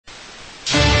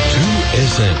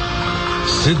2SM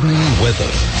Sydney weather.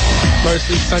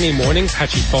 Mostly sunny morning,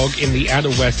 patchy fog in the outer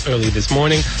west early this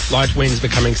morning. Light winds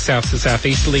becoming south to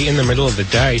southeasterly in the middle of the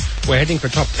day. We're heading for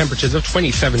top temperatures of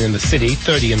 27 in the city,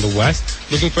 30 in the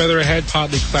west. Looking further ahead,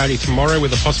 partly cloudy tomorrow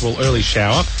with a possible early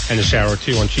shower and a shower or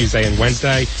two on Tuesday and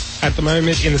Wednesday. At the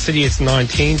moment in the city it's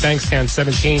 19, Bankstown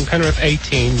 17, Penrith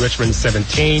 18, Richmond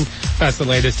 17. That's the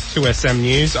latest 2SM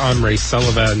news. I'm Reece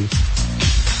Sullivan.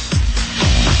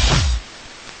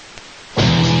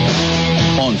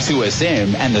 On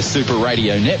 2SM and the Super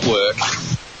Radio Network,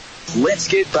 let's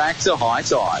get back to High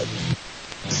Tide.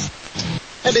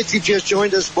 And if you've just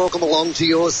joined us, welcome along to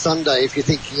your Sunday. If you're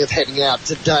thinking of heading out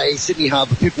today, Sydney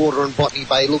Harbour, Pittwater and Botany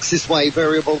Bay looks this way,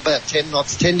 variable about 10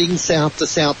 knots, tending south to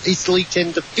southeasterly,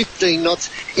 10 to 15 knots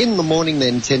in the morning,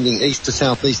 then tending east to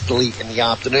southeasterly in the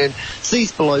afternoon.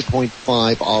 Seas below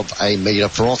 0.5 of a metre.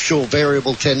 For offshore,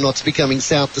 variable 10 knots becoming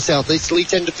south to southeasterly,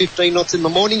 10 to 15 knots in the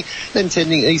morning, then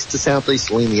tending east to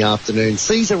southeasterly in the afternoon.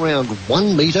 Seas around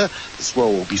 1 metre. The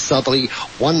swell will be southerly,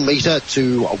 1 metre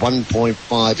to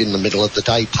 1.5 in the middle of the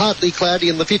day. Partly cloudy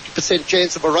and the 50%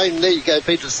 chance of a rain. There you go,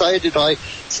 Peter. Say, did I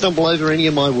stumble over any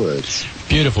of my words?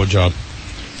 Beautiful job.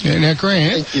 Yeah, now,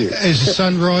 Grant, thank you. Is the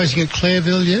sun rising at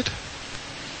Clareville yet?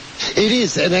 It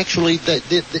is, and actually,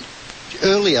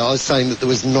 earlier I was saying that there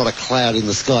was not a cloud in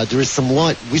the sky. There is some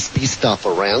light wispy stuff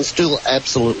around, still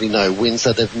absolutely no wind,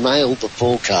 so they've nailed the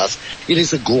forecast. It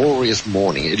is a glorious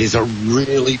morning. It is a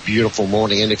really beautiful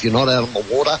morning, and if you're not out on the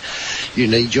water, you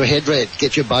need your headret.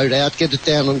 Get your boat out, get it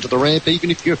down onto the ramp, even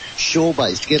if you're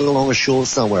shore-based, get it along a shore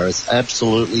somewhere. It's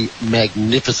absolutely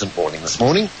magnificent morning this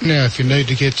morning. Now, if you need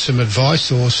to get some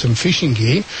advice or some fishing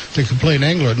gear, the Complete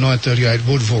Angler at 938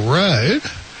 Woodville Road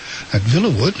at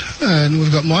Villawood, and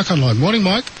we've got Mike online. Morning,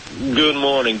 Mike. Good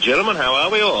morning, gentlemen. How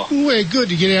are we all? We're good.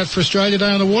 Did you get out for Australia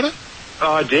Day on the water?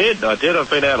 I did. I've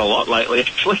been out a lot lately.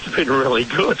 Actually, it's been really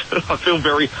good. I feel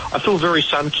very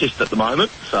sun-kissed at the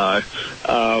moment. So,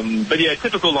 but yeah,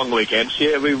 typical long weekends.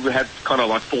 Yeah, we had kind of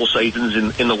like 4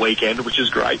 seasons in the weekend, which is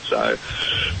great. So,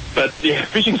 but yeah,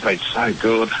 fishing's been so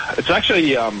good. It's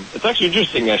actually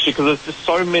interesting actually because there's just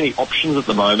so many options at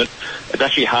the moment. It's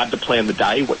actually hard to plan the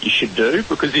day what you should do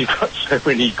because you've got so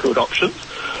many good options.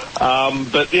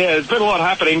 But yeah, there's been a lot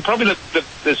happening. Probably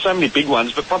there's so many big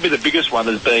ones, but probably the biggest one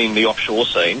has been the offshore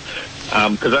scene,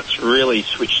 because that's really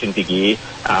switched into gear.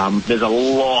 There's a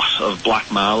lot of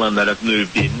black marlin that have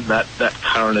moved in. That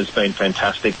current has been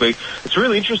fantastic. It's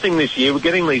really interesting this year. We're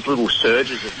getting these little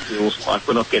surges, it feels like.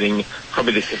 We're not getting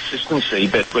probably the consistency,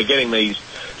 but we're getting these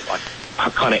like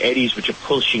kind of eddies which are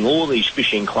pushing all these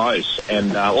fishing close,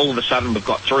 and all of a sudden we've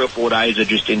got 3 or 4 days of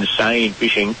just insane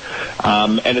fishing,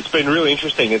 and it's been really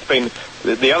interesting. It's been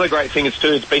the other great thing is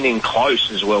too, it's been in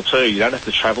close as well too. You don't have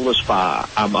to travel as far.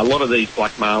 A lot of these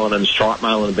black marlin and striped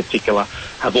marlin in particular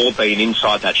have all been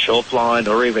inside that short line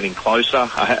or even in closer.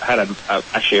 I had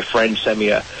actually a friend send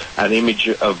me an image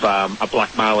of a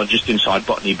black marlin just inside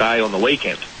Botany Bay on the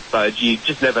weekend. So you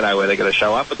just never know where they're going to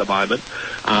show up at the moment.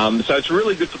 So it's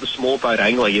really good for the small boat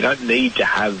angler. You don't need to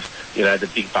have, the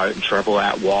big boat and travel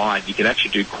out wide. You can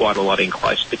actually do quite a lot in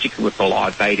close, particularly with the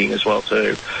live baiting as well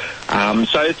too.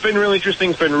 So it's been really interesting.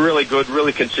 It's been really good,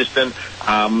 really consistent.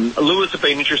 Lures have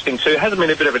been interesting too. It hasn't been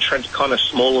a bit of a trend, kind of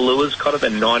smaller lures, kind of the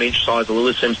 9-inch size of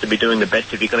lures seems to be doing the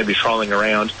best if you're going to be trolling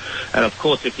around. And of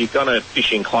course, if you're going to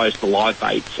fish in close, the live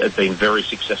baits have been very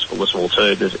successful as well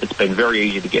too. It's been very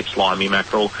easy to get slimy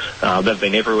mackerel. They've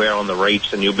been everywhere on the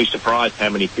reefs, and you'll be surprised how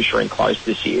many fish are in close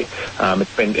this year.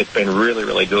 It's been really,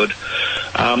 really good.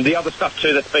 The other stuff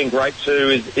too that's been great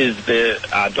too is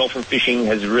the dolphin fishing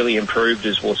has really improved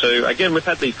as well too. Again, we've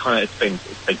had these it's been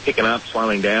picking up,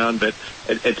 slowing down, but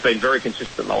it's been very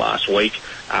consistent the last week.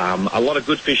 A lot of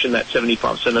good fish in that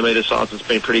 75 centimetre size has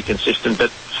been pretty consistent,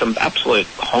 but some absolute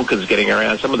honkers getting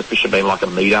around. Some of the fish have been like a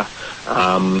metre.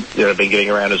 Have been getting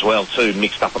around as well too,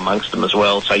 mixed up amongst them as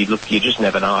well. So you just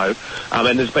never know.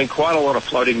 And there's been quite a lot of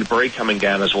floating debris coming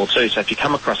down as well too. So if you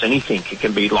come across anything, it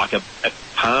can be like a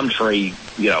palm tree,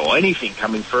 or anything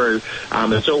coming through.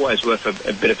 It's always worth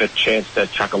a bit of a chance to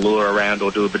chuck a lure around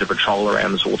or do a bit of a troll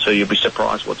around as well too. You'll be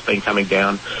surprised what's been coming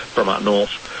down from up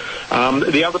north.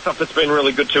 The other stuff that's been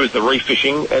really good too is the reef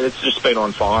fishing, and it's just been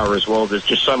on fire as well. There's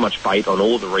just so much bait on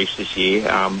all the reefs this year,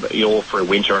 all through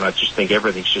winter, and I just think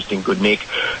everything's just in good nick.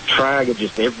 Trag are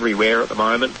just everywhere at the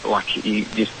moment. Like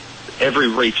every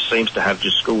reef seems to have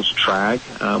just schools of trag,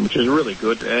 which is really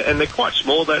good. And they're quite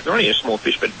small. They're only a small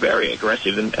fish, but very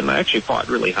aggressive, and they actually fight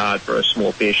really hard for a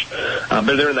small fish.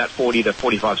 But they're in that 40 to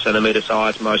 45 centimetre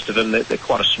size, most of them. They're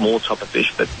quite a small type of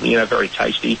fish, but, very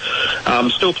tasty.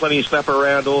 Still plenty of snapper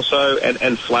around also,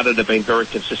 and flathead have been very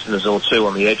consistent as well, too,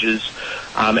 on the edges.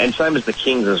 And same as the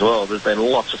kings as well. There's been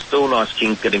lots of still nice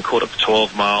kings getting caught up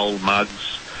 12-mile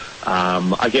mugs.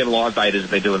 Again, live baiters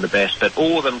have been doing the best, but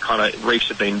all of them kind of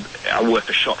reefs are worth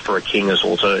a shot for a king as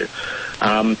well too.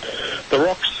 The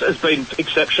rocks has been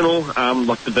exceptional.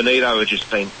 Like the Bonito has just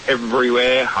been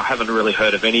everywhere. I haven't really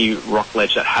heard of any rock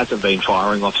ledge that hasn't been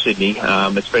firing off Sydney.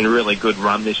 It's been a really good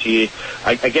run this year.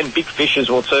 Again, big fish as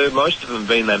well too. Most of them have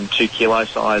been them 2 kilo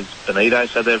size Bonito,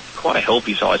 so they're quite a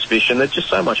healthy size fish, and they're just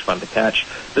so much fun to catch.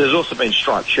 There's also been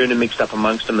striped tuna mixed up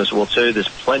amongst them as well too. There's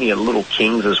plenty of little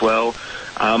kings as well.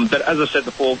 But as I said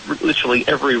before, literally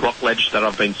every rock ledge that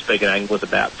I've been speaking to anglers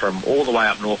about, from all the way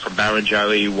up north from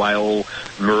Barrenjoey, Whale,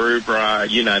 Maroubra,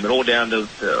 you name it, all down to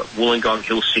Wollongong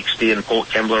Hill 60 and Port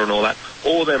Kembla and all that,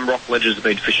 all them rock ledges have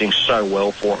been fishing so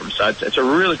well for them. So it's a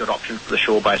really good option for the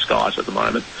shore-based guys at the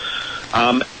moment.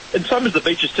 And same as the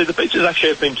beaches too. The beaches actually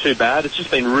have been too bad. It's just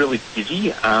been really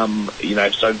busy.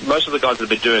 So most of the guys that have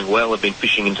been doing well have been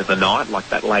fishing into the night, like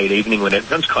that late evening when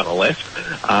everyone's kind of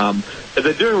left. But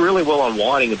they're doing really well on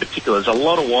whiting in particular. There's a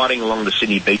lot of whiting along the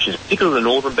Sydney beaches, particularly the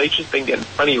northern beaches. Been getting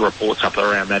plenty of reports up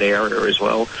around that area as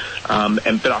well.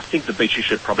 But I think the beaches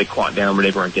should probably quiet down when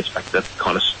everyone gets back to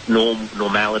kind of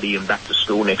normality and back to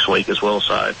school next week as well.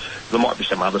 So there might be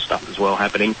some other stuff as well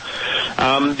happening.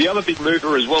 The other big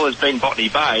mover as well has been Botany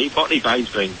Bay. Botany Bay's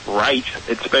been great.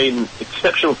 It's been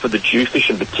exceptional for the jewfish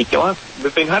in particular.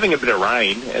 We've been having a bit of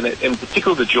rain, and in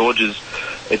particular the Georges,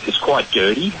 it's quite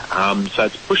dirty. So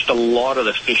it's pushed a lot of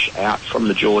the fish out from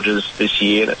the Georges this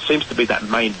year, and it seems to be that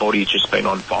main body has just been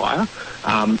on fire.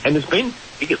 And there's been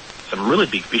some really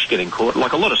big fish getting caught,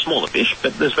 like a lot of smaller fish,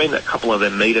 but there's been a couple of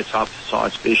them metre type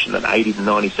size fish and an 80 to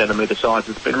 90 centimetre size.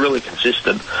 It's been really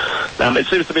consistent. It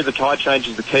seems to be the tide change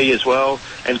is the key as well,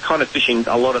 and kind of fishing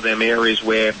a lot of them areas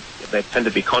where they tend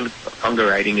to be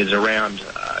congregating is around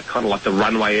kind of like the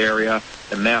runway area,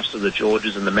 the mouths of the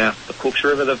Georges and the mouth of the Cooks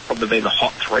River. They've probably been the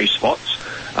hot 3 spots.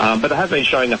 But they have been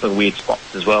showing up in weird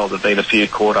spots as well. There've been a few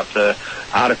caught up the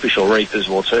artificial reef as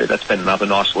well too. That's been another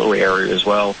nice little area as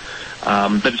well.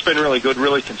 But it's been really good,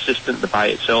 really consistent, the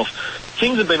bay itself.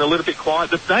 Kings have been a little bit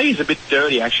quiet. The bay is a bit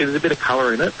dirty, actually. There's a bit of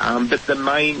colour in it. But the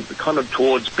main, kind of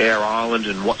towards Bear Island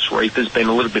and Watts Reef has been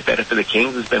a little bit better for the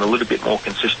Kings. It's been a little bit more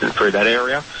consistent through that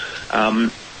area.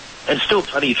 And still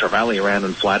plenty of trevally around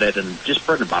and flathead and just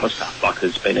bread and butter stuff, like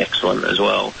has been excellent as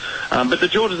well. But the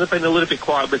Georges have been a little bit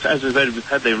quiet, but as we've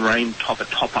had their rain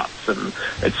top-ups, and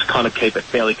it's kind of keep it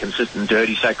fairly consistent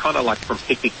dirty. So kind of like from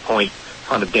Picnic Point,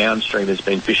 kind of downstream has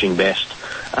been fishing best.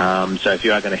 So if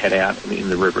you are going to head out in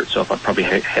the river itself, I'd probably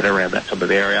head around that type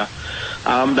of area.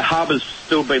 The harbour's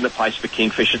still been the place for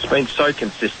kingfish. It's been so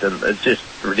consistent. It's just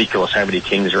ridiculous how many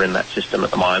kings are in that system at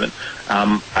the moment.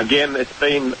 Again, it's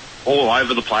been all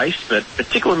over the place, but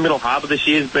particularly Middle Harbour this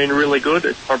year has been really good.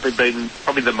 It's probably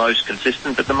the most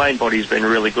consistent, but the main body has been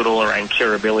really good all around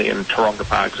Kirribilli and Taronga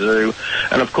Park Zoo.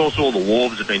 And of course all the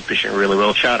wharves have been fishing really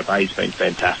well. Charter Bay's been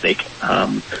fantastic.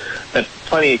 But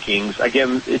plenty of kings.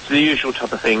 Again, it's the usual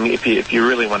type of thing. If you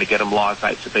really want to get them, live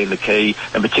baits have been the key,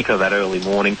 and particularly that early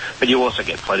morning. But you also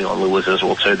get plenty on lures as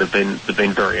well too. They've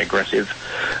been very aggressive.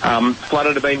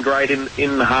 Flooded have been great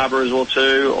in the harbour as well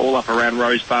too. All up around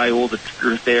Rose Bay, all the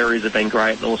drift areas have been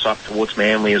great, and also up towards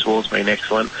Manly as well has been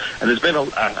excellent. And there's been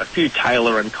a few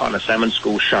tailor and kind of salmon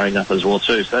schools showing up as well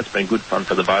too. So that's been good fun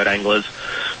for the boat anglers.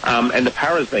 And the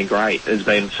Para's been great. There's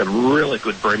been some really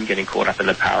good bream getting caught up in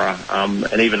the Para,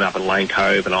 and even up in Lane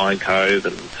Cove and Iron Cove,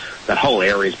 and that whole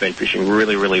area has been fishing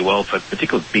really, really well for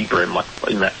particularly big bream, like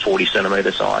in that 40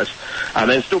 centimetre size.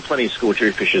 There's still plenty of school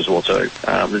jewfish as well too.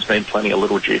 There's been plenty of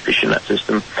little jewfish in that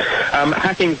system.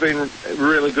 Hacking's been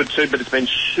really good too, but it's been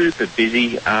super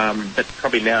busy. But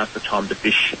probably now is the time to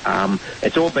fish.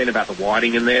 It's all been about the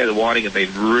whiting in there. The whiting have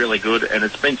been really good, and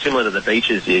it's been similar to the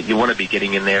beaches. You want to be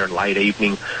getting in there in late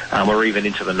evening, or even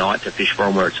into the night to fish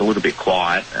from, where it's a little bit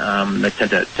quiet. They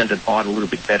tend to bite a little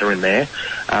bit better in there.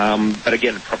 But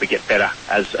again, probably get better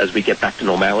as we get back to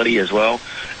normality as well.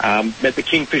 But the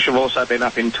kingfish have also been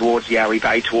up in towards Yowie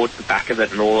Bay, towards the back of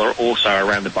it, and also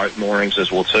around the boat moorings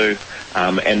as well too.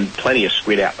 And plenty of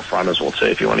squid out the front as well too.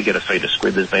 If you want to get a feed of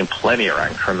squid, there's been plenty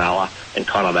around Cronulla and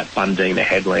kind of that Bundeena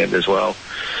headland as well.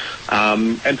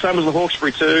 And same as the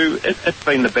Hawkesbury too, it's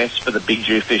been the best for the big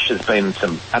jewfish. There's been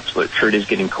some absolute trooters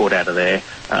getting caught out of there.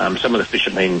 Some of the fish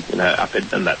have been, up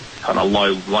in that kind of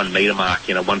low 1 metre mark,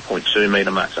 1.2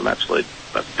 metre mark, some absolute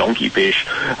donkey fish.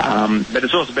 But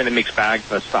it's also been a mixed bag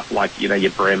for stuff like,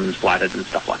 your breams, flatheads and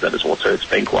stuff like that as well too. It's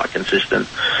been quite consistent.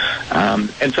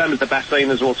 And same as the bassine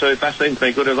as well too. Bassine's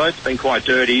been good, although it's been quite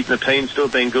dirty. The team's still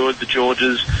been good, the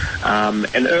Georges.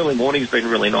 And early morning's been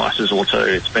really nice as well too.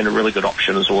 It's been a really good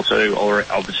option as well too, or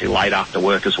obviously late after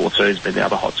work as well too has been the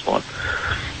other hot spot.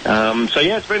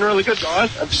 It's been really good, guys.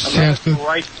 Sounds good.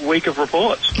 Great week of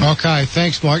reports. Okay,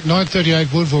 thanks, Mike.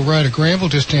 938 Woodville Road at Granville,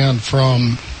 just down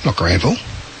from, not Granville.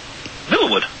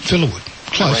 Villawood.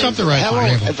 Close, up the road from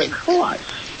Granville.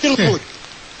 Villawood.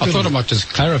 I thought I might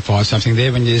just clarify something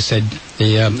there when you said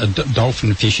the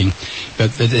dolphin fishing,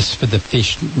 but it's for the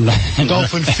fish.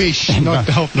 Dolphin fish, not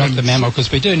dolphin. Not the mammal,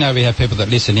 because we do know we have people that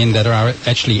listen in that are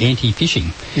actually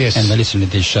anti-fishing. Yes. And they listen to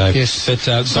this show. Yes. But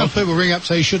some people ring up and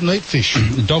say you shouldn't eat fish.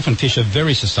 Dolphin fish are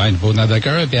very sustainable. Now, they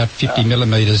grow about 50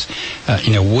 millimetres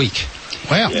in a week.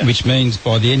 Wow. Yeah. Which means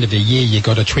by the end of the year, you've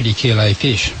got a 20-kilo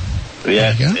fish.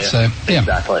 Yeah. So,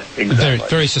 Exactly. Very,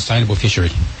 very sustainable fishery.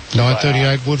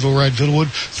 938 Woodville Road, Villawood,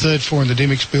 third floor in the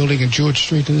Dymocks building and George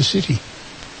Street in the city.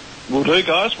 Will do,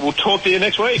 guys. We'll talk to you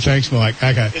next week. Thanks, Mike.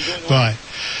 Okay. Bye.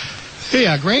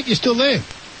 Yeah, Grant, you still there?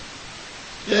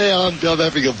 Yeah, I'm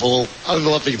having a ball. I'm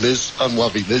loving this.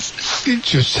 You're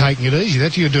just taking it easy.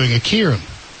 That's you're doing a Kieran.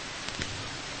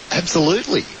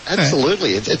 Absolutely.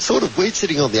 It's sort of weird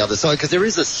sitting on the other side because there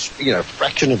is a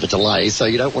fraction of a delay, so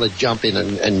you don't want to jump in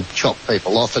and chop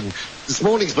people off. And this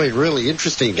morning's been really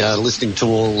interesting listening to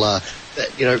all the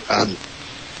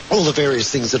various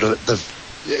things that are the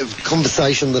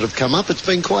conversation that have come up. It's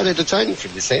been quite entertaining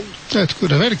from this end. That's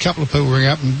good. I've had a couple of people ring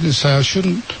up and say I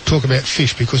shouldn't talk about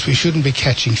fish because we shouldn't be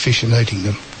catching fish and eating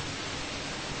them.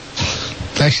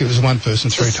 Actually, it was one person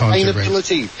 3 times.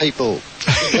 Sustainability, people.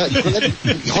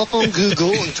 Hop on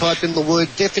Google and type in the word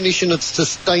definition of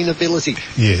sustainability.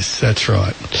 Yes, that's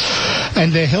right.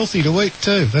 And they're healthy to eat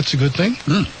too. That's a good thing.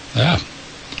 Yeah.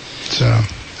 So,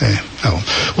 yeah. Oh,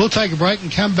 we'll take a break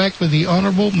and come back with the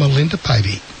Honourable Melinda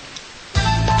Pavey.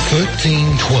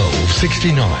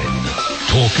 13-12-69.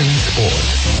 Talking Sport.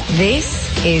 This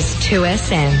is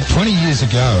 2SM. 20 years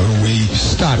ago, we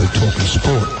started Talking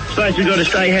Sport. Suppose we've got to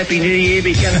stay Happy New Year,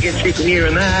 but you're going to get sick of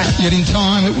hearing that. Yet in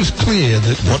time, it was clear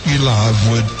that what you love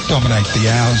would dominate the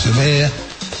hours of air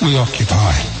we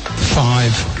occupy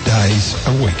 5 days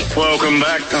a week. Welcome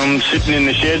back. I'm sitting in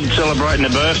the shed celebrating a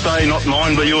birthday, not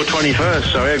mine, but your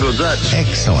 21st, so how good's that?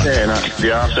 Excellent. Yeah, no,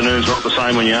 the afternoon's not the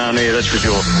same when you aren't here, that's for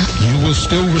sure. You will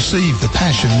still receive the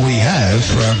passion we have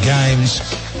for our games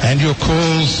and your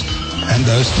calls and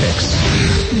those texts.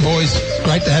 Boys,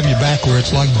 great to have you back where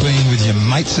it's like being with your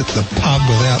mates at the pub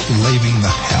without leaving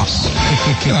the house.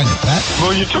 Good on you, Pat.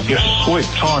 Well, you took your sweet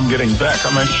time getting back.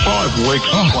 I mean, 5 weeks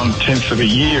is 1/10 of a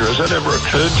year. Has that ever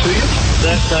occurred to you?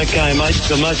 That's okay, mate.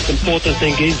 The most important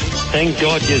thing is, thank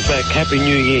God you're back. Happy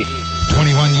New Year.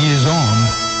 21 years on,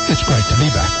 it's great to be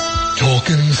back.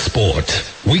 Talking Sport.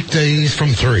 Weekdays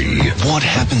from 3. What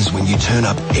happens when you turn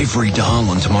up every dial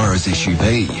on tomorrow's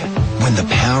SUV? When the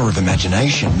power of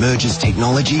imagination merges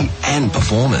technology and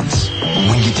performance.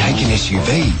 When you take an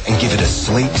SUV and give it a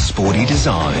sleek, sporty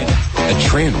design. A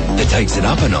trim that takes it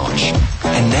up a notch.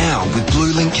 And now with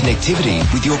BlueLink connectivity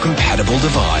with your compatible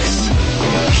device.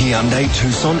 Hyundai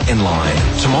Tucson N-Line.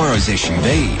 Tomorrow's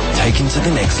SUV taken to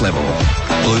the next level.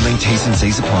 BlueLink T's and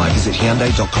C's apply. Visit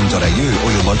Hyundai.com.au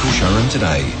or your local showroom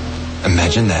today.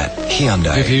 Imagine that.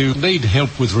 Hyundai. If you need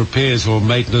help with repairs or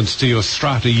maintenance to your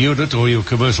strata unit or your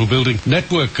commercial building,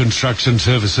 Network Construction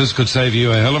Services could save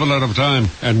you a hell of a lot of time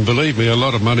and, believe me, a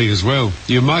lot of money as well.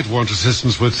 You might want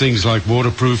assistance with things like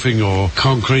waterproofing or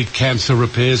concrete cancer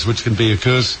repairs, which can be a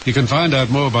curse. You can find out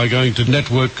more by going to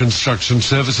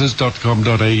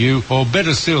networkconstructionservices.com.au, or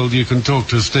better still, you can talk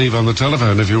to Steve on the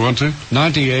telephone if you want to.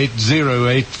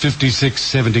 9808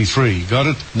 5673. Got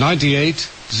it?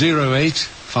 9808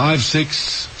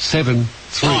 5673.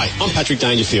 Hi, I'm Patrick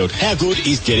Dangerfield. How good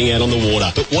is getting out on the water?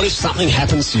 But what if something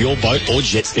happens to your boat or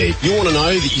jet ski? You want to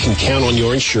know that you can count on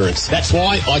your insurance. That's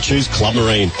why I choose Club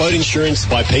Marine. Boat insurance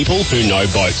by people who know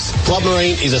boats. Club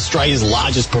Marine is Australia's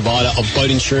largest provider of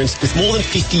boat insurance with more than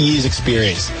 50 years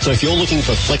experience. So if you're looking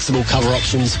for flexible cover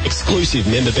options, exclusive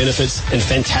member benefits and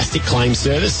fantastic claim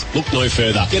service, look no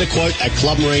further. Get a quote at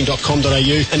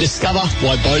clubmarine.com.au and discover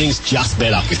why boating's just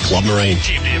better with Club Marine.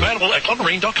 GMD available at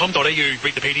clubmarine.com.au.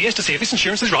 Read the PDS to see if this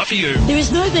insurance is right for you. There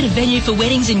is no better venue for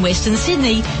weddings in Western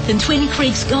Sydney than Twin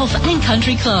Creeks Golf and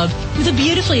Country Club. With a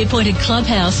beautifully appointed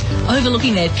clubhouse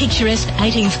overlooking their picturesque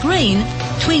 18th green,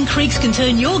 Twin Creeks can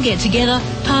turn your get-together,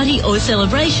 party or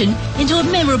celebration into a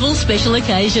memorable special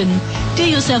occasion. Do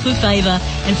yourself a favour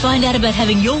and find out about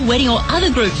having your wedding or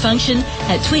other group function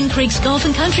at Twin Creeks Golf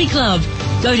and Country Club.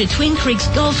 Go to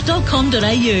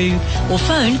twincreeksgolf.com.au or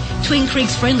phone Twin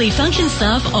Creeks friendly function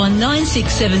staff on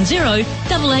 9670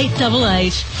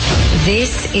 8888.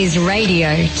 This is Radio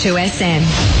 2SM.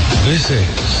 This is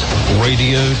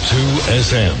Radio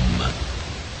 2SM.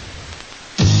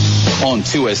 On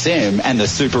 2SM and the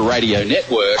Super Radio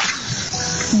Network.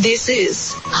 This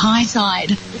is High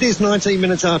Tide. It is 19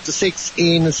 minutes after 6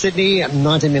 in Sydney,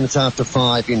 19 minutes after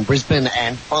 5 in Brisbane,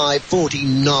 and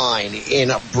 5:49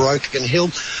 in Broken Hill.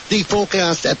 The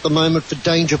forecast at the moment for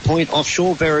Danger Point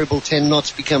offshore, variable 10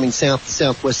 knots, becoming south to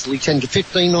southwesterly 10 to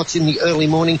 15 knots in the early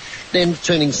morning, then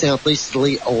turning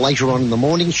southeasterly later on in the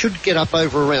morning. Should get up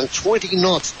over around 20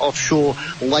 knots offshore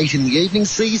late in the evening.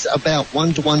 Seas about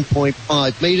 1 to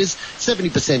 1.5 metres,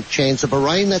 70% chance of a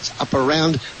rain. That's up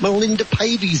around Melinda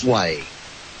Pavey's way.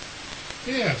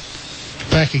 Yes.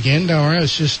 Back again, don't worry. I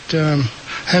was just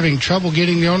having trouble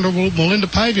getting the Honourable Melinda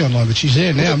Pavey online, but she's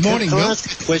there now. Morning, Can I Mel.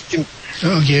 ask a question?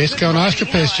 Oh, yes, go and ask a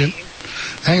question.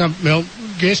 Hang on, Mel.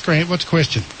 Yes, Grant, what's the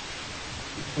question?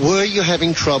 Were you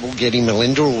having trouble getting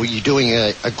Melinda, or were you doing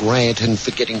a grant and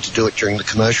forgetting to do it during the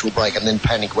commercial break and then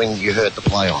panic when you heard the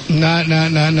play on? No.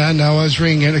 I was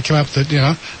ringing and it came up that,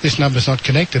 this number's not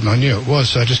connected, and I knew it was,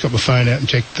 so I just got my phone out and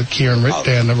checked that Kieran wrote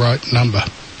down the right number.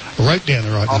 Wrote down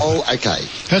the right number. Oh, okay.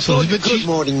 That's all. Good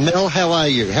morning, Mel. How are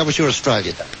you? How was your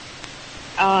Australia Day?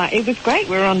 It was great.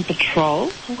 We were on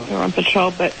patrol.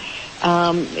 But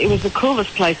it was the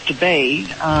coolest place to be,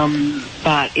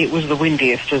 but it was the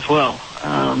windiest as well.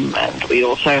 And we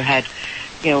also had,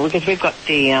 because we've got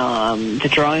the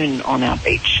drone on our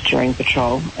beach during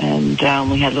patrol, and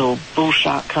we had a little bull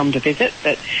shark come to visit,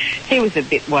 but he was a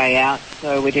bit way out,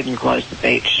 so we didn't close the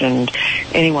beach, and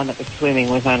anyone that was swimming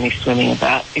was only swimming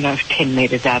about, 10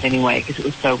 metres out anyway, because it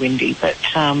was so windy. But,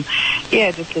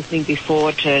 just listening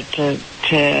before to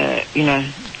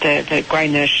the grey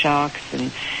nurse sharks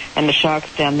and the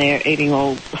sharks down there eating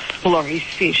all Florrie's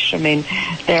fish. I mean,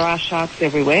 there are sharks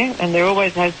everywhere, and there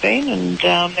always has been, and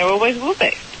there always will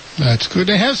be. That's good.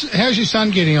 Now, how's your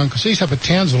son getting on? Because he's up at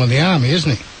Townsville in the Army,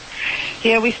 isn't he?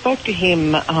 Yeah, we spoke to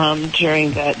him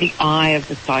during the eye of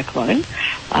the cyclone,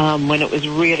 when it was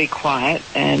really quiet,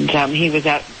 and he was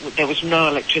out. There was no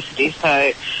electricity,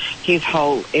 so his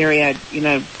whole area,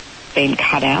 been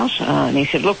cut out, and he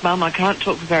said, "Look, Mum, I can't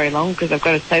talk for very long because I've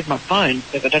got to save my phone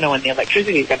because I don't know when the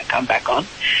electricity is going to come back on."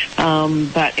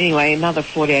 But anyway, another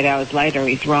 48 hours later,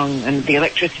 he's rung, and the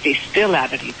electricity's still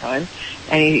out at his home,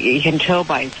 and you can tell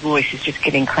by his voice he's just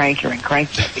getting crankier and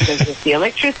crankier because if the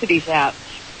electricity's out,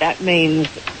 that means,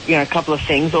 a couple of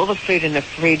things. All the food in the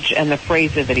fridge and the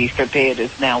freezer that he's prepared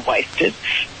is now wasted.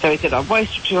 So he said, "I've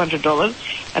wasted $200.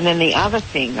 And then the other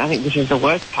thing, I think, which is the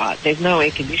worst part, there's no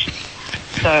air conditioning.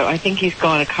 So I think he's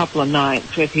gone a couple of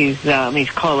nights with his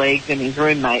colleagues and his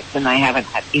roommates, and they haven't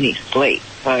had any sleep.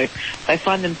 So they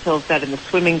find themselves out in the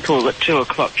swimming pool at 2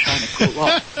 o'clock trying to cool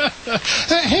off.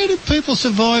 How did people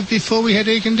survive before we had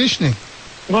air conditioning?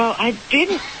 Well, I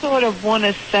didn't sort of want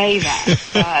to say that,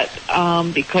 but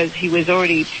because he was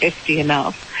already testy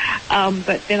enough.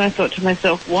 But then I thought to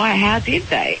myself, how did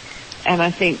they? And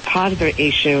I think part of the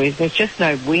issue is there's just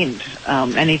no wind.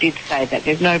 And he did say that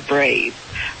there's no breeze.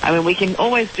 I mean, we can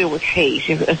always deal with heat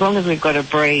as long as we've got a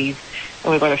breeze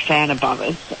and we've got a fan above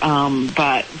us.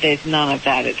 But there's none of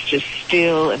that. It's just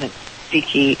still and it's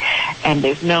sticky and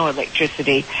there's no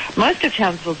electricity. Most of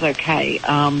Townsville's okay,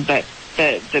 but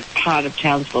the part of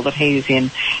Townsville that he's in,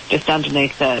 just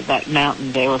underneath that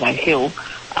mountain there or that hill.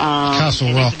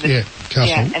 Castle Rock, Castle.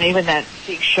 Yeah, and even that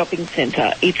big shopping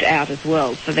centre, it's out as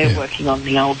well. So they're working on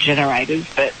the old generators.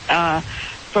 But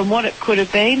from what it could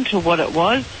have been to what it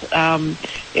was,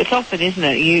 it's often, isn't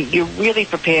it? You really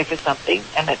prepare for something,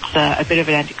 and it's a bit of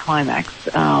an anticlimax.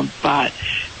 But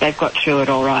they've got through it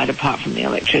all right, apart from the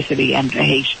electricity and the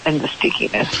heat and the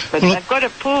stickiness. But they've got a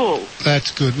pool.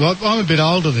 That's good. Well, I'm a bit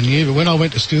older than you, but when I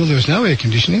went to school, there was no air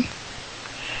conditioning.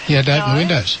 You had to open the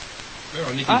windows.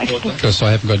 Because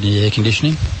I haven't got any air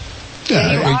conditioning. You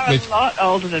are a lot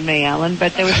older than me, Alan,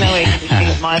 but there was no air conditioning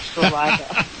at my school either.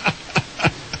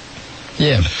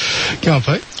 Yeah. Go on,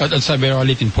 Pete. I'd say where I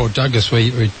live in Port Douglas,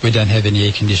 we don't have any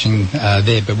air conditioning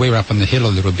there, but we're up on the hill a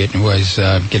little bit and always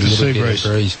get a little bit of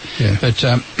breeze. Yeah. But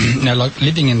like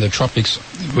living in the tropics,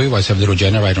 we always have a little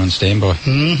generator on standby,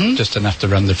 just enough to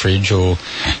run the fridge or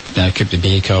keep the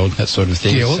beer cold, that sort of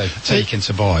thing, so you can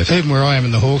survive. Even where I am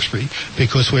in the Hawkesbury,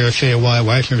 because we're a fair way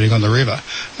away from everything on the river,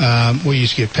 we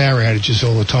used to get power outages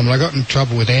all the time. And I got in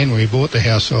trouble with Anne when we bought the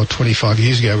house 25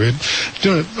 years ago. We were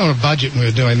doing it on a budget and we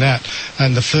were doing that.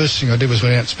 And the first first thing I did was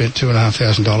went out and spent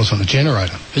 $2,500 on a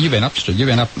generator. But you went up, Stu. You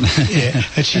went up. Yeah.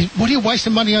 And she, what are you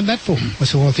wasting money on that for? I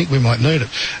said, well, I think we might need it.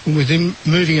 And within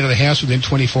moving into the house within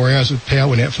 24 hours, the power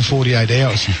went out for 48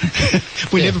 hours.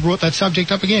 We never brought that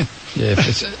subject up again. Yeah,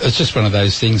 it's just one of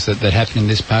those things that happen in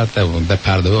this part, that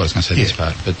part of the world. I was going to say this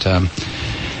part, but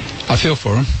I feel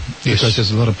for them. Yes. Because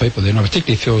there's a lot of people there, and I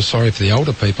particularly feel sorry for the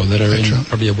older people that are in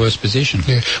probably a worse position.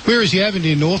 Yeah. Where is he?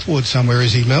 Avondale Northwood somewhere,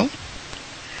 is he, Mel?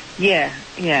 Yeah.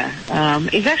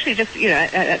 He's actually just,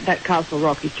 at that Castle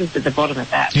Rock. He's just at the bottom of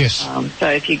that. Yes. So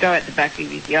if you go at the back of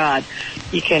his yard,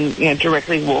 you can,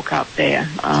 directly walk up there.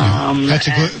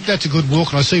 That's a good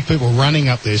walk, and I see people running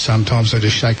up there sometimes. They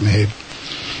just shake their head.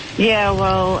 Yeah,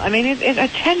 well, I mean, I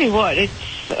tell you what,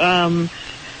 it's.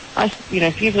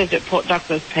 If you've lived at Port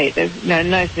Douglas, Pete, there's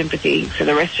no sympathy for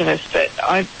the rest of us, but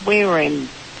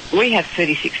we had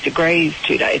 36 degrees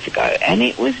 2 days ago, and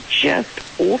it was just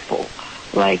awful.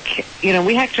 Like,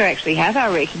 we had to actually have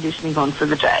our air conditioning on for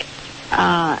the day.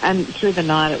 And through the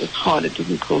night it was hot, it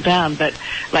didn't cool down, but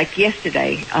like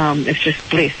yesterday, it's just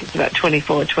bliss. It's about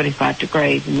 24 or 25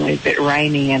 degrees and a bit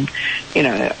rainy and,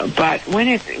 but when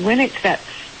it's that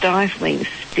stifling,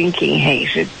 stinking heat,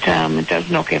 it does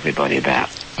knock everybody about.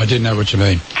 I do know what you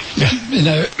mean.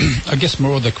 I guess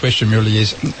more of the question really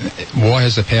is, why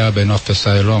has the power been off for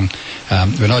so long?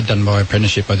 When I'd done my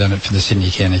apprenticeship, I'd done it for the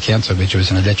Sydney County Council, which was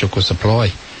an electrical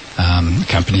supply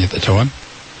company at the time.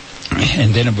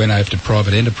 And then it went over to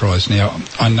private enterprise. Now,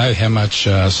 I know how much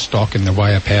stock in the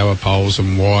way of power poles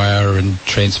and wire and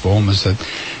transformers that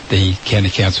the County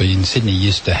Council in Sydney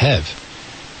used to have.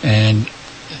 And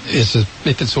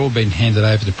if it's all been handed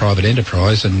over to private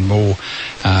enterprise and more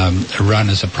run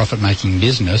as a profit-making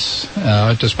business,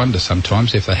 I just wonder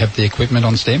sometimes if they have the equipment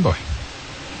on standby.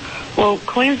 Well,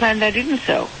 Queensland, they didn't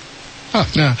sell.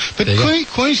 Oh, no. But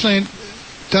Queensland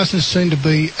doesn't seem to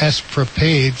be as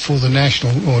prepared for the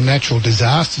national or natural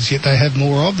disasters, yet they have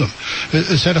more of them.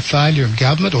 Is that a failure of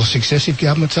government or successive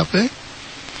governments up there?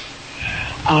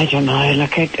 I don't know.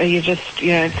 Look,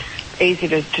 it's easy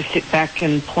to sit back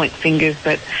and point fingers,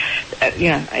 but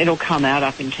it'll come out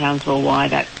up in Townsville why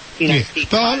that.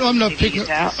 But I'm not picking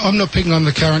on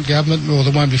the current government or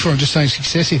the one before. I'm just saying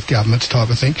successive governments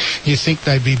type of thing. You think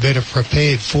they'd be better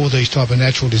prepared for these type of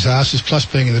natural disasters, plus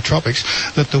being in the tropics,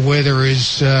 that the weather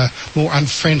is more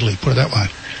unfriendly, put it that way.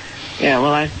 Yeah,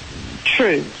 well,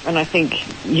 true, and I think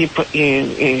you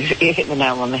hit the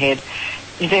nail on the head.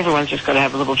 Everyone's just got to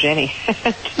have a little Jenny.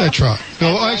 That's right.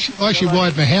 Well, I actually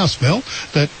wired my house, Mel,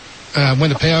 that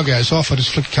when the power goes off, I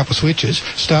just flick a couple of switches,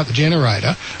 start the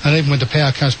generator, and even when the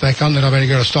power comes back on, then I've only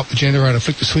got to stop the generator and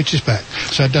flick the switches back,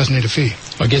 so it doesn't interfere.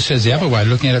 I guess there's the other way of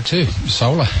looking at it too,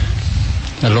 solar.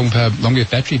 Longer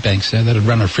battery banks there that'd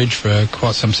run a fridge for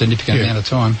quite some significant amount of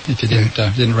time if you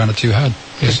didn't run it too hard.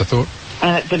 Just a thought.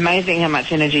 It's amazing how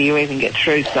much energy you even get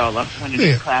through solar when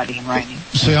it's cloudy and raining.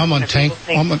 See, I'm on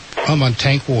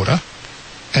tank water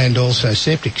and also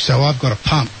septic, so I've got to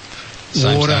pump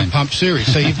water and pump sewage.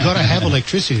 So you've got to have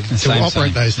electricity to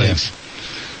operate those things.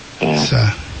 Yeah. So,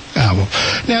 well.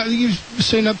 Now, you've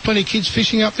seen plenty of kids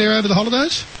fishing up there over the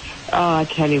holidays? Oh, I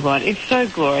tell you what, it's so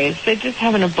glorious. They're just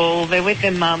having a ball. They're with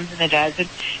their mums and their dads. And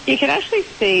you can actually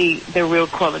see the real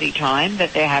quality time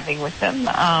that they're having with them.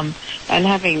 And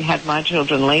having had my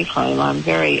children leave home, I'm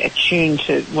very attuned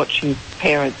to watching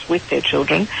parents with their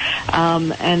children.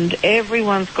 And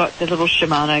everyone's got their little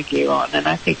Shimano gear on. And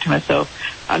I think to myself,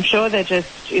 I'm sure they're just,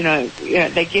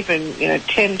 they're given,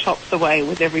 10 tops away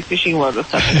with every fishing rod or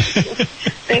something.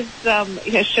 There's,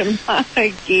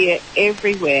 Shimano gear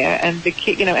everywhere. And the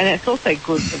kid, and it's also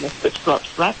good from the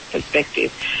slap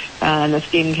perspective, and the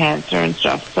skin cancer and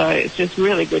stuff. So it's just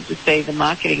really good to see the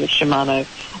marketing of Shimano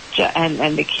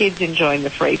and the kids enjoying the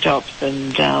free tops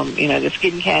and, the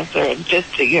skin cancer and just,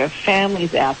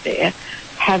 families out there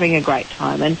having a great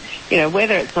time. And,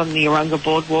 whether it's on the Urunga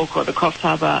Boardwalk or the Coffs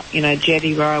Harbour,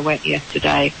 jetty where I went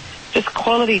yesterday, just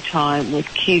quality time with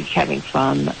kids having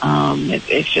fun.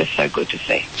 It's just so good to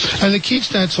see. And the kids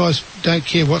don't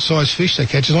care what size fish they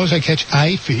catch, as long as they catch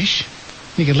a fish.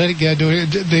 You can let it go.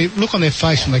 The look on their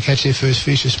face when they catch their first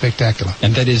fish is spectacular.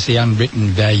 And that is the unwritten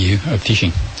value of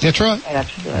fishing. That's right.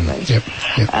 Absolutely. Yep.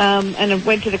 And I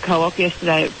went to the co-op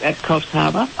yesterday at Coffs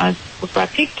Harbour. I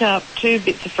picked up 2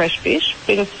 bits of fresh fish, a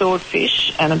bit of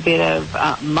swordfish and a bit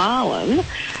of marlin,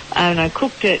 and I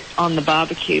cooked it on the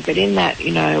barbecue. But in that,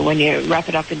 when you wrap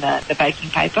it up in the baking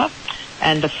paper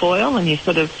and the foil and you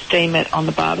sort of steam it on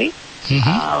the barbie,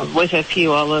 with a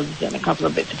few olives and a couple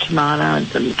of bits of tomato and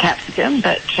some capsicum.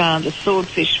 But the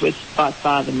swordfish was by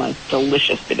far the most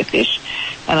delicious bit of fish.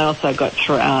 And I also got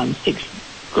 6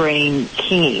 green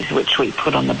kingies, which we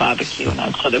put on the barbecue, and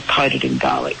I'd sort of coated in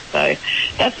garlic. So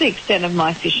that's the extent of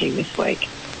my fishing this week.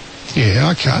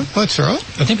 Yeah, okay. That's all right.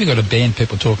 I think we've got to ban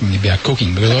people talking about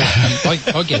cooking, because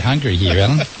I get hungry here,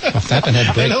 Alan. I haven't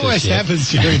had breakfast It always yet. happens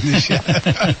during the show.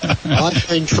 I've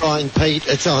been trying, Pete.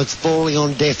 It's falling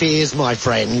on deaf ears, my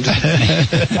friend.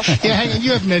 Yeah, hang on.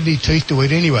 You haven't had any teeth to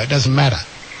eat anyway. It doesn't matter.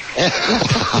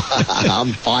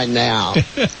 I'm fine now.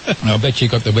 I bet you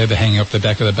got the Weber hanging off the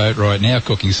back of the boat right now,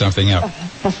 cooking something up.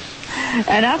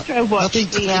 And after I watched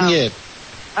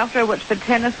after I watched the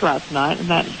tennis last night, and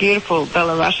that beautiful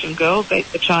Belarusian girl beat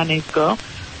the Chinese girl,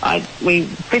 we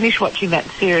finished watching that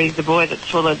series, The Boy That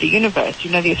Swallowed the Universe.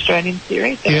 You know, the Australian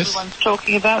series that everyone's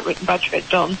talking about, written by Trent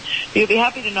Dalton. You'll be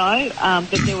happy to know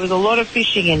that there was a lot of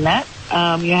fishing in that.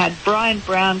 You had Brian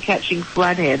Brown catching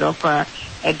flathead off a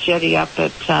jetty up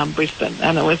at Brisbane,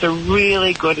 and it was a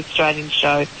really good Australian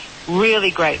show,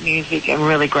 really great music and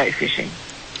really great fishing.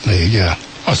 There you go.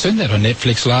 I seen that on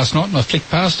Netflix last night and I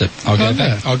flicked past it. I'll go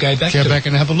back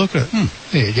and have a look at it.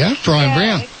 There you go. Brian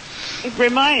Brown.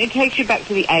 It takes you back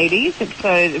to the 80s. It's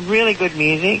really good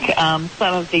music.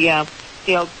 Some of the old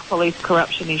police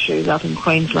corruption issues up in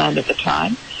Queensland at the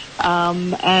time.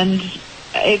 And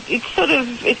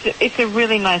it's a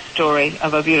really nice story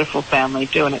of a beautiful family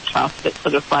doing it tough that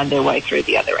sort of find their way through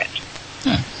the other end.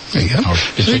 Yeah. There you go.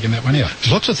 I'll be checking that one out.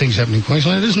 There's lots of things happening in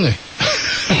Queensland, isn't there?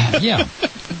 Yeah.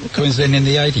 Queensland in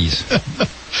the 80s.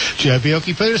 Joe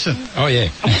Bjelke-Petersen. Oh, yeah.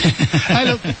 Hey,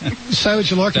 look, say what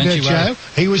you like Don't about you Joe. worry.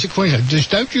 He was a Queenslander. Just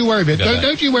don't you worry about it.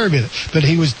 Don't you worry about it. But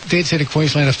he was dead set of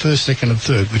Queenslander first, second and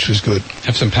third, which was good.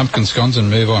 Have some pumpkin scones and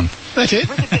move on. That's it.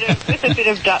 With a bit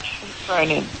of Dutch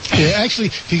thrown in. Yeah, actually,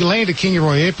 if you land at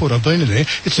Kingaroy Airport, I've been in there,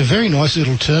 it's a very nice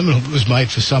little terminal that was made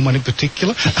for someone in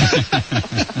particular.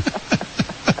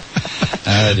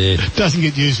 Oh, dear. Doesn't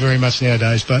get used very much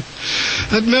nowadays, but...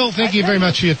 Mel, thank you very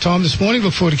much for your time this morning.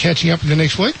 Look forward to catching up with you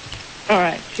next week. All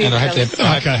right. And I hope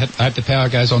the power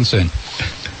goes on soon.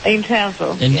 In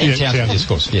Townsville. In Townsville, yes, of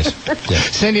course, yes. Yeah.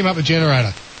 Send him up a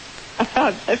generator.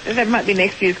 Oh, that might be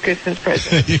next year's Christmas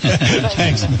present.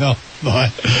 Thanks, Mel.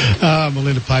 Bye.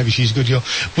 Melinda Pavey, she's good, girl.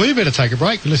 Well, you better take a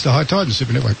break. Listen to High Tide and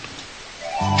Super Network.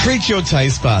 Treat your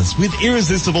taste buds with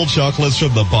irresistible chocolates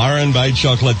from the Byron Bay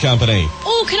Chocolate Company.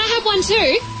 Oh, can I have one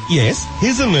too? Yes,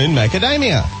 here's a Moon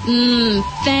Macadamia.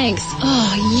 Thanks.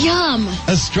 Oh, yum.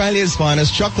 Australia's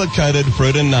finest chocolate-coated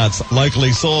fruit and nuts,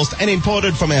 locally sourced and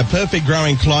imported from our perfect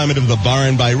growing climate of the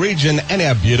Byron Bay region and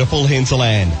our beautiful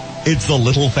hinterland. It's the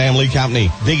Little Family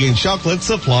Company, big in chocolate,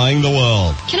 supplying the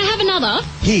world. Can I have another?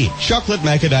 Here, chocolate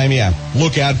macadamia.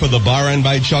 Look out for the Byron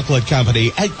Bay Chocolate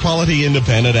Company at quality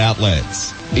independent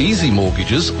outlets. Easy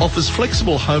Mortgages offers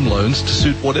flexible home loans to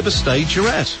suit whatever stage you're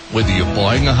at. Whether you're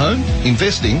buying a home,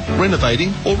 investing, renovating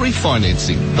or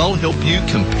refinancing, they'll help you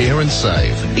compare and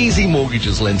save. Easy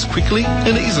Mortgages lends quickly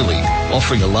and easily,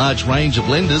 offering a large range of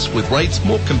lenders with rates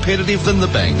more competitive than the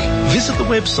bank. Visit the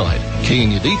website, key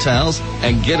in your details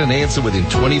and get an answer within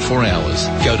 24 hours.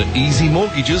 Go to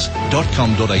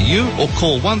easymortgages.com.au or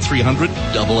call 1300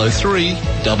 003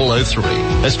 003.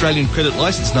 Australian credit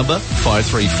licence number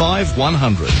 535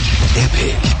 100.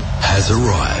 Epic has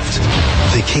arrived.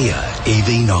 The Kia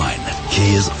EV9,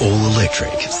 Kia's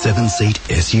all-electric 7-seat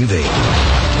SUV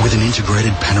with an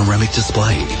integrated panoramic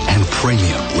display and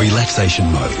premium relaxation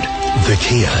mode. The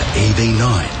Kia EV9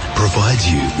 provides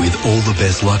you with all the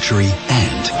best luxury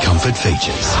and comfort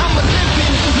features.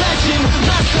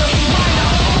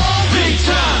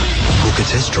 Book a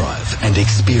test drive and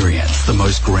experience the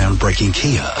most groundbreaking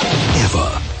Kia ever.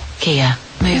 Kia,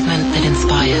 movement that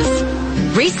inspires.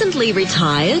 Recently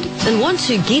retired and want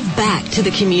to give back to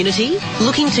the community?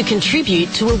 Looking to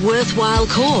contribute to a worthwhile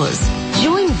cause?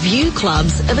 Join View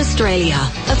Clubs of Australia,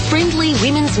 a friendly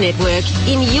women's network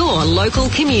in your local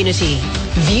community.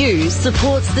 View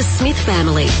supports the Smith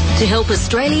family to help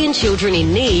Australian children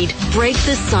in need break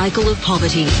the cycle of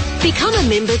poverty. Become a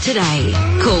member today.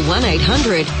 Call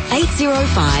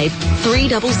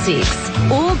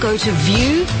 1-800-805-366 or go to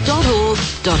view.org.au.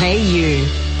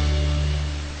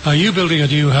 Are you building a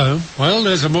new home? Well,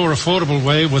 there's a more affordable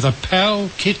way with a PAL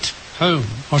Kit Home,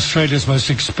 Australia's most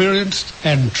experienced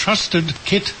and trusted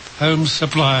kit home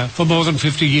supplier for more than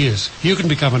 50 years. You can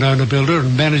become an owner-builder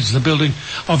and manage the building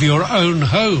of your own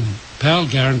home. PAL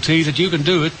guarantee that you can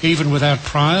do it even without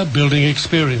prior building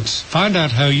experience. Find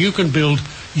out how you can build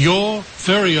your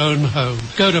very own home.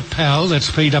 Go to PAL,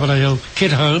 that's PAL,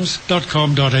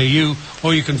 kithomes.com.au,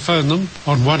 or you can phone them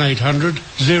on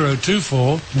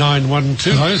 1-800-024-912. For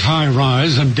those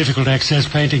high-rise and difficult access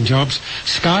painting jobs,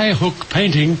 Skyhook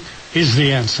Painting is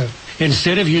the answer.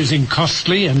 Instead of using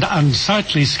costly and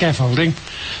unsightly scaffolding,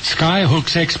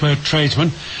 Skyhook's expert tradesmen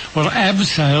will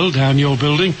abseil down your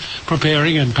building,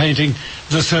 preparing and painting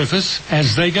the surface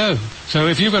as they go. So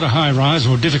if you've got a high-rise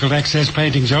or difficult access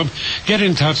painting job, get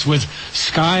in touch with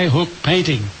Skyhook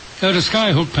Painting. Go to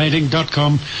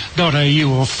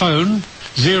skyhookpainting.com.au or phone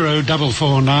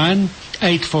 0449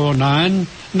 849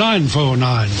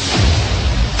 949.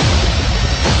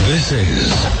 This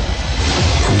is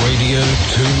Radio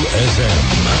 2SM.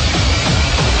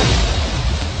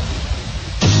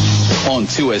 On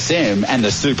 2SM and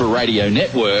the Super Radio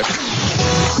Network.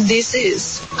 This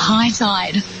is High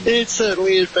Tide. It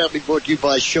certainly is, proudly brought to you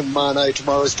by Shimano.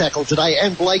 Tomorrow's tackle today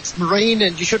and Blake's Marine,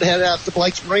 and you should head out to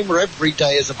Blake's Marine where every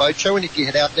day is a boat show, and if you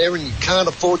head out there and you can't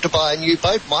afford to buy a new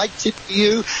boat, my tip for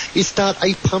you is start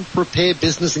a pump repair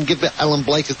business and give Alan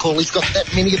Blake a call. He's got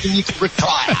that many of them you can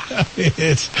retire.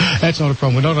 Yes, that's not a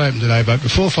problem. We're not open today, but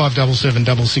before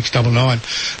 577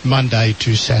 6699, Monday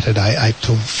to Saturday, 8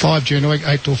 till 5 during the week,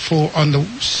 8 till 4 on the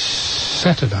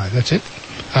Saturday. That's it.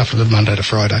 After the Monday to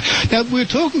Friday. Now, we were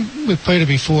talking with Peter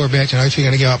before about, if you're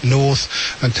going to go up north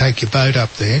and take your boat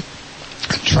up there,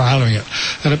 trailering it.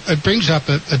 And it brings up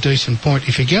a decent point.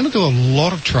 If you're going to do a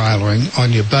lot of trailering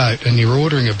on your boat and you're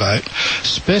ordering a boat,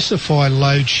 specify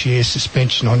load share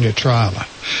suspension on your trailer.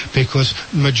 Because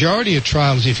the majority of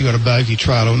trailers, if you've got a bogey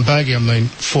trailer, and bogey I mean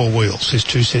 4 wheels, there's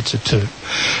 2 sets of 2.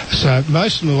 So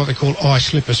most of them are what they call eye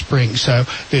slipper springs. So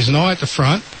there's an eye at the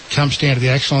front, comes down to the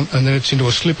axle, and then it's into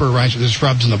a slipper arrangement that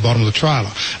rubs in the bottom of the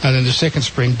trailer. And then the second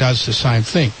spring does the same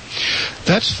thing.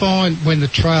 That's fine when the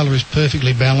trailer is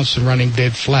perfectly balanced and running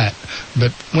dead flat.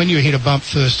 But when you hit a bump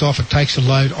first off, it takes a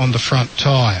load on the front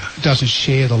tyre. It doesn't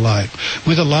share the load.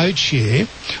 With a load share,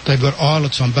 they've got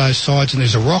eyelets on both sides, and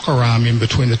there's a rocker arm in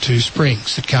between the 2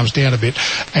 springs that comes down a bit,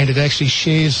 and it actually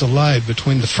shares the load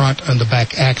between the front and the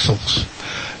back axles.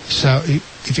 So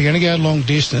if you're going to go long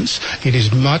distance, it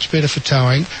is much better for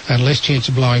towing and less chance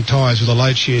of blowing tyres with a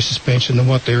load share suspension than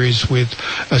what there is with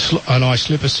an eye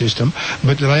slipper system.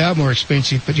 But they are more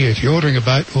expensive. But yeah, if you're ordering a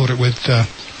boat, order it with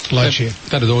load share.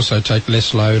 That'd also take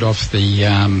less load off the...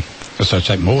 also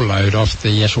take more load off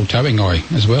the actual towing eye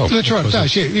as well. That's right, it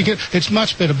does, yeah. It's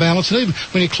much better balanced. And even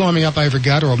when you're climbing up over a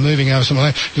gutter or moving over something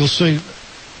like that, you'll see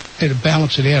it'll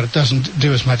balance it out. It doesn't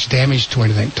do as much damage to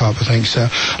anything type of thing. So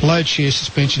load share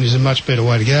suspension is a much better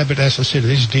way to go. But as I said, it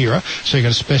is dearer, so you've got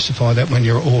to specify that when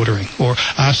you're ordering or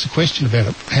ask the question about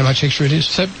it, how much extra it is.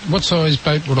 So what size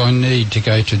boat would I need to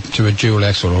go to a dual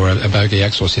axle or a bogey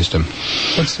axle system?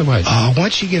 What's the weight?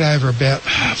 Once you get over about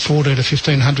 14 to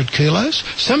 1,500 kilos,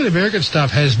 some of the American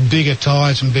stuff has bigger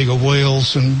tyres and bigger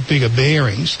wheels and bigger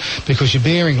bearings because your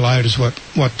bearing load is what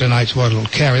donates what it'll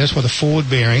carry. That's why the Ford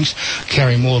bearings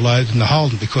carry more load than the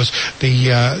Holden, because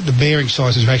the bearing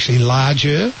sizes are actually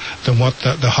larger than what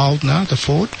the Holden are, the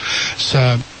Ford.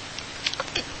 So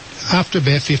after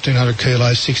about 1,500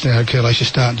 kilos, 1,600 kilos, you're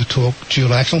starting to talk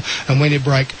dual axle. And when you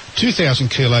break 2,000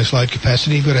 kilos load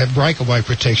capacity, you've got to have breakaway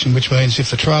protection, which means if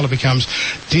the trailer becomes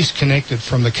disconnected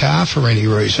from the car for any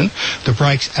reason, the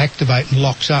brakes activate and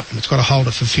locks up, and it's got to hold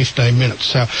it for 15 minutes.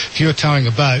 So if you're towing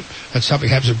a boat and something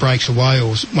happens, it breaks away,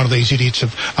 or one of these idiots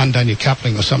have undone your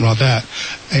coupling or something like that,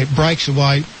 it breaks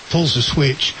away, pulls the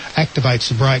switch, activates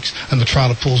the brakes, and the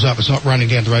trailer pulls up. It's not running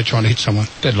down the road trying to hit someone.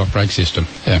 Deadlock brake system.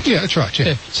 Yeah, that's right,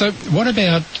 yeah. So what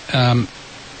about...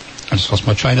 I just lost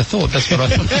my train of thought. That's what I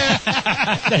thought.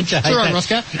 It's all right,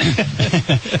 Roscoe.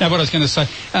 Now, what I was going to say,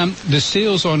 the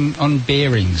seals on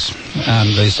bearings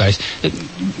these days,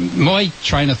 my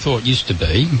train of thought used to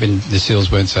be, when the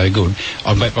seals weren't so good,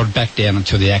 I'd back down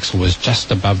until the axle was just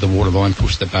above the waterline,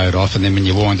 push the boat off, and then when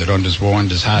you wind it on, just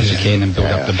wind as hard as you can and build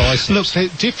up the biceps.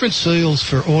 Look, different seals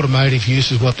for automotive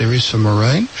use is what there is for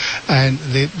marine, and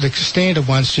the standard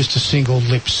one's just a single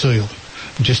lip seal.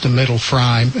 Just a metal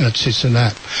frame, and it sits in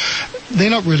that. They're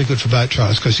not really good for boat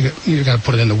trailers because you're going to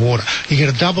put it in the water. You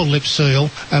get a double lip seal,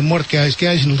 and what it goes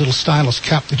in a little stainless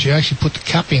cup that you actually put the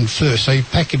cup in first. So you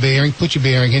pack your bearing, put your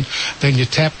bearing in, then you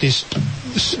tap this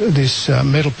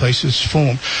metal piece that's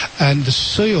formed, and the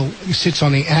seal sits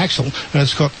on the axle, and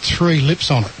it's got 3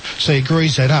 lips on it. So you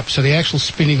grease that up, so the axle's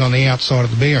spinning on the outside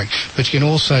of the bearing, but you can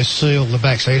also seal the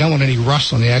back, so you don't want any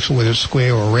rust on the axle, whether it's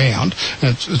square or round,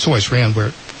 and it's always round where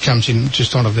it comes in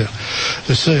just onto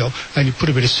the seal, and you put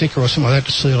a bit of sticker or something like that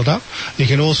to seal it up. You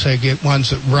can also get ones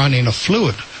that run in a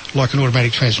fluid, like an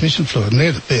automatic transmission fluid, and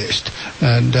they're the best.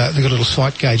 And they've got a little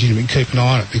sight gauge in them, you can keep an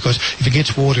eye on it, because if it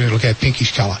gets water, it'll go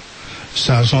pinkish colour.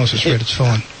 So as long as it's red, it's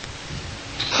fine.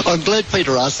 I'm glad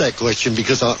Peter asked that question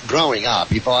because growing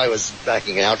up, if I was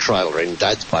backing our trailer in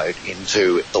Dad's boat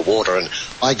into the water and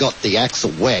I got the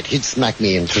axle wet, he'd smack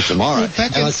me into tomorrow.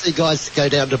 And I see guys go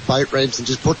down to boat ramps and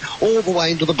just put all the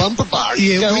way into the bumper bar.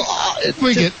 Yeah,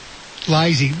 we get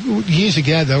lazy. Years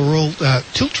ago, they were all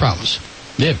tilt trailers.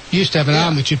 Yeah. You used to have an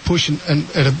arm that you'd push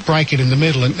and break it in the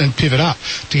middle and pivot up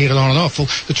to get it on and off. Well,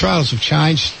 the trailers have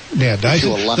changed nowadays.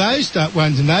 Those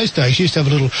ones in those days used to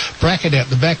have a little bracket out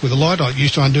the back with a light on it. You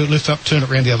used to undo it, lift up, turn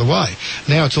it around the other way.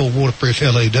 Now it's all waterproof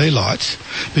LED lights.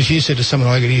 But if you said to someone,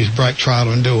 I could use a brake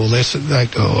trailer and do all this, they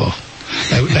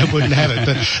wouldn't have it.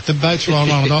 But the boats roll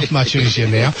on and off much easier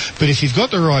now. But if you've got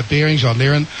the right bearings on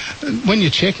there, and when you're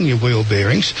checking your wheel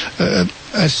bearings,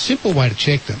 a simple way to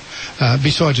check them,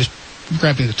 besides just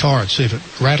grabbing the tyre and see if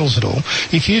it rattles at all.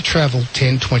 If you travel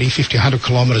 10, 20, 50, 100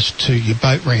 kilometres to your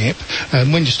boat ramp,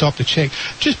 and when you stop to check,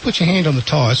 just put your hand on the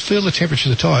tyres, feel the temperature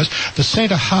of the tyres. The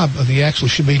centre hub of the axle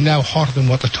should be no hotter than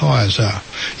what the tyres are.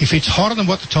 If it's hotter than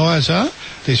what the tyres are,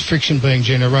 there's friction being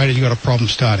generated, you've got a problem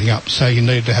starting up. So you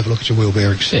need to have a look at your wheel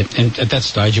bearings. Yeah, and at that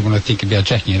stage you want to think about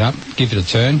jacking it up, give it a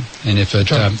turn, and if it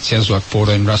sounds like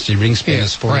 14 rusty ring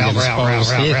spanners falling down a spiral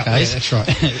staircase. That's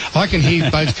right. I can hear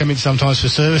boats come in sometimes for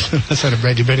service, and I say to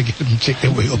Brad, you better get them and check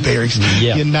their wheel bearings.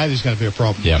 Yeah. You know there's going to be a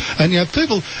problem. Yeah. And,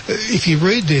 people, if you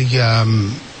read the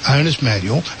owner's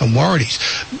manual and warranties,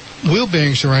 wheel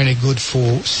bearings are only good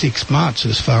for 6 months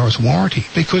as far as warranty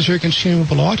because they're a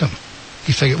consumable item.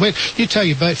 You figure, well, you tow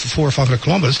your boat for 400 or 500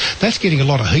 kilometres, that's getting a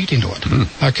lot of heat into it,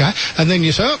 okay? And then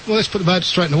you say, let's put the boat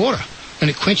straight in the water. And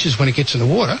it quenches when it gets in the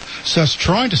water, so it's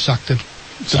trying to suck the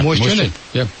moisture in it.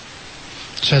 Yep.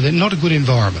 So they're not a good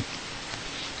environment.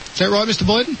 Is that right, Mr.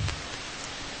 Boyden?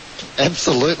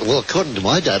 Absolutely. Well, according to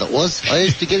my dad, it was. I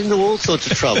used to get into all sorts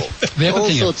of trouble.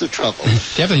 All sorts of trouble.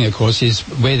 The other thing, of course, is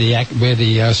where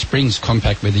the springs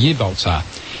compact where the U-bolts are.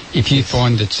 If you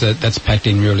find that's packed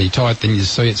in really tight, then you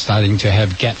see it starting to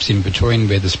have gaps in between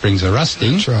where the springs are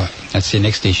rusting. That's right. That's the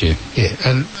next issue. Yeah,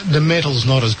 and the metal's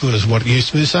not as good as what it used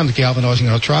to be. There's some galvanising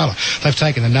on a trailer. They've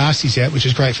taken the nasties out, which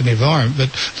is great for the environment,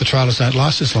 but the trailers don't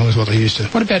last as long as what they used to.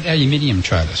 What about aluminium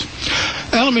trailers?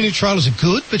 Aluminium trailers are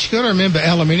good, but you've got to remember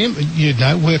aluminium,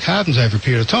 work hardens over a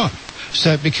period of time.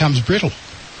 So it becomes brittle.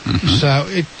 Mm-hmm. So,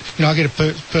 I get a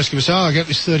person who says, I got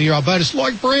this 30-year-old boat, it's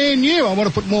like brand new, I want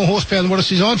to put more horsepower than what it's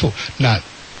designed for. No.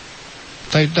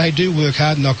 They do work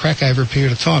hard and they'll crack over a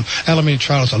period of time. Aluminium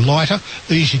trailers are lighter,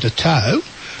 easy to tow,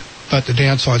 but the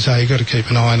downsides are you've got to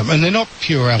keep an eye on them. And they're not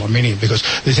pure aluminium because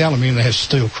there's aluminium that has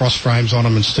steel cross frames on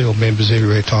them and steel members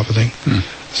everywhere type of thing.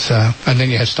 So, and then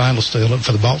you have stainless steel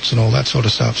for the bolts and all that sort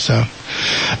of stuff. So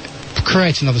it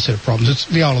creates another set of problems. It's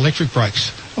the old electric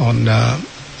brakes on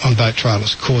boat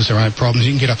trailers cause their own problems.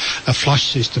 You can get a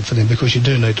flush system for them because you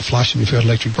do need to flush them if you've got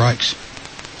electric brakes.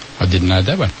 I didn't know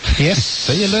that one. Yes.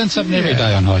 So you learn something every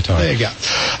day on High Tide. There you go.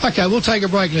 Okay, we'll take a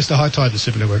break. Let's do High Tide, the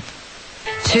Super Network.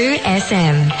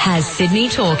 2SM has Sydney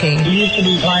talking. We used to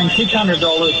be paying $600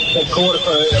 a quarter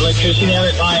for electricity. Now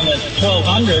they're paying us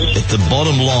 $1,200. At the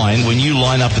bottom line, when you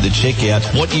line up at the checkout,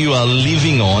 what you are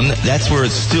living on, that's where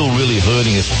it's still really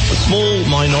hurting us. The small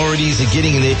minorities are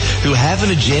getting in there who have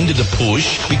an agenda to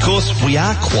push because we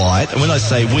are quiet. And when I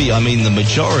say we, I mean the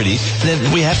majority.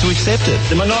 Then we have to accept it.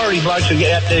 The minority blokes who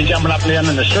get out there jumping up and down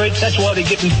in the streets, that's why they're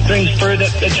getting things through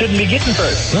that shouldn't be getting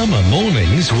through. Summer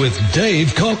mornings with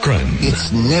Dave Cochran.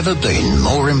 It's never been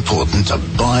more important to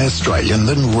buy Australian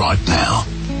than right now.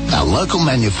 Our local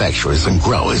manufacturers and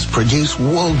growers produce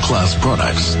world-class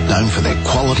products known for their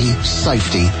quality,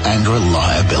 safety and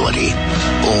reliability,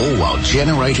 all while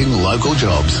generating local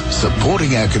jobs,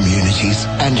 supporting our communities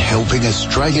and helping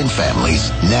Australian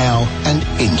families now and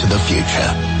into the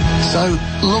future. So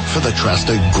look for the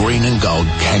trusted green and gold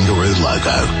kangaroo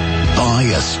logo.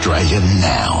 Buy Australian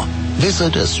now.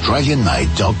 Visit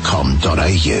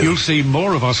australianmade.com.au. You'll see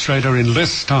more of Australia in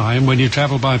less time when you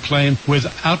travel by plane with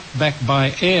Outback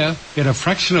by Air. In a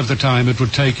fraction of the time it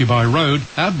would take you by road,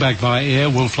 Outback by Air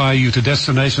will fly you to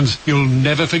destinations you'll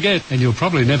never forget and you'll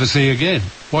probably never see again.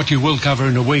 What you will cover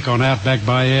in a week on Outback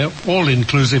by Air,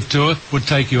 all-inclusive tour, would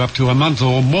take you up to a month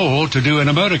or more to do in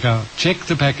a motorcar. Check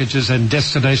the packages and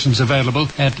destinations available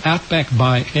at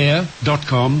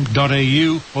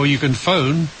outbackbyair.com.au or you can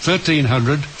phone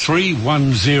 1300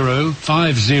 310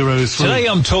 503. Today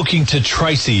I'm talking to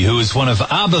Tracy, who is one of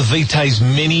Arbor Vitae's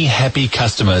many happy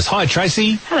customers. Hi,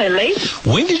 Tracy. Hello, Lee.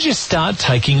 When did you start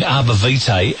taking Arbor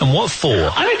Vitae and what for?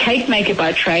 I'm a cake maker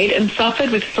by trade and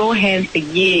suffered with sore hands for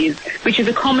years, which is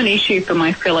a common issue for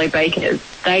my fellow bakers.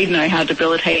 they know how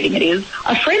debilitating it is.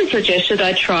 A friend suggested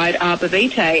I tried Arbor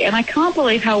Vitae, and I can't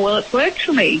believe how well it's worked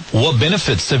for me. What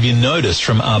benefits have you noticed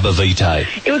from Arbor Vitae?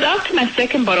 It was after my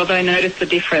second bottle that I noticed the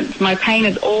difference. My pain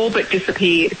has all but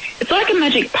disappeared. It's like a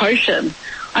magic potion.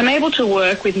 I'm able to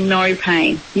work with no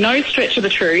pain. No stretch of the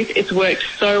truth. It's worked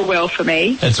so well for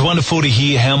me. It's wonderful to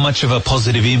hear how much of a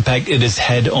positive impact it has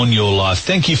had on your life.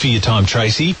 Thank you for your time,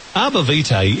 Tracy. Arbor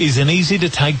Vitae is an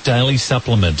easy-to-take daily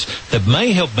supplement that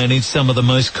may help manage some of the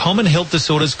most common health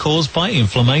disorders caused by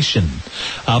inflammation.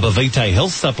 Arbor Vitae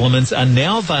health supplements are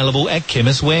now available at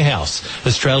Chemist Warehouse,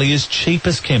 Australia's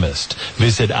cheapest chemist.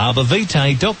 Visit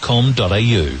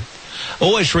arborvitae.com.au.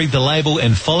 Always read the label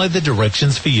and follow the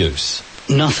directions for use.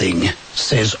 Nothing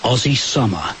says Aussie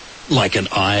summer like an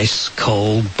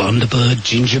ice-cold Bundaberg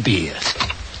ginger beer.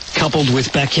 Coupled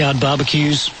with backyard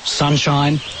barbecues,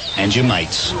 sunshine, and your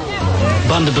mates.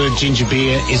 Bundaberg ginger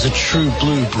beer is a true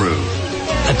blue brew,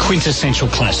 a quintessential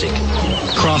classic.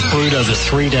 Craft brewed over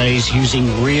 3 days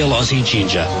using real Aussie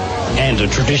ginger and a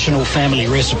traditional family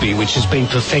recipe which has been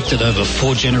perfected over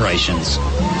 4 generations.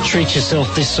 Treat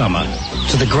yourself this summer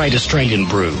to the great Australian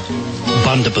brew,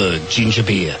 Bundaberg ginger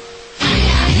beer.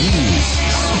 News,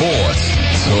 sport,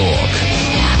 talk.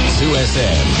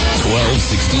 2SM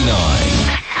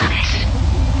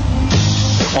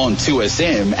 1269. On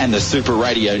 2SM and the Super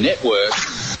Radio Network.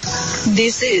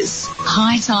 This is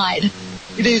High Tide.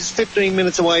 It is 15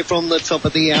 minutes away from the top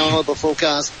of the hour. The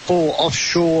forecast for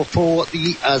offshore for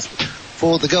the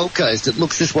Gold Coast. It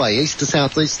looks this way, east to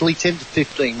southeasterly, 10 to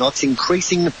 15 knots,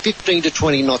 increasing 15 to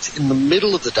 20 knots in the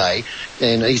middle of the day,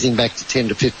 and easing back to 10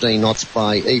 to 15 knots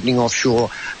by evening offshore.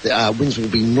 The winds will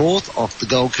be north off the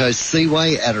Gold Coast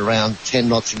Seaway at around 10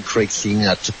 knots, increasing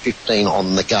to 15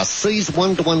 on the gust. Seas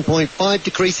 1 to 1.5,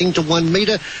 decreasing to 1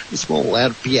 metre. The small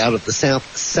will be out of the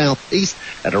south-southeast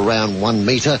at around 1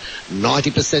 metre.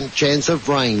 90% chance of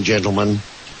rain, gentlemen.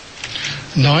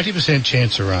 90%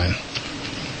 chance of rain.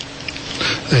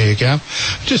 There you go.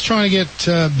 Just trying to get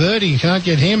Birdie. Can't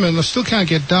get him, and I still can't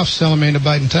get Duff, Salamander,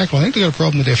 Bait and Tackle. I think they've got a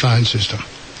problem with their phone system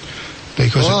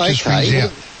because it just rings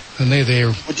out, and they're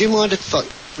there. Would you mind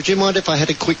if I had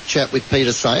a quick chat with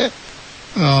Peter Sayer?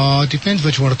 Oh, it depends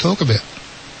what you want to talk about.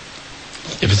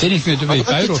 If it's anything to do with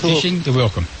boat or fishing, you're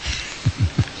welcome.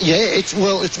 Yeah, it's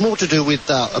more to do with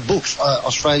books.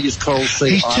 Australia's Coral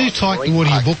Sea. He's too tight in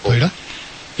your book, Peter.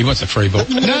 He wants a free book.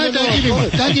 No, don't give him one.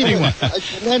 Don't give him one.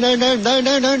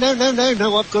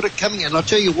 No, I've got it coming in. I'll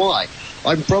tell you why.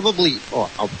 I probably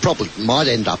might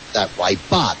end up that way,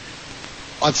 but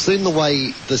I've seen the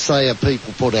way the Sayer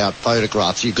people put out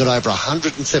photographs. You've got over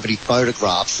 170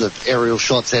 photographs of aerial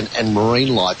shots and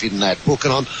marine life in that book,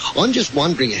 and I'm just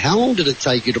wondering, how long did it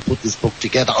take you to put this book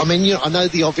together? I mean, I know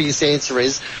the obvious answer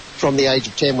is from the age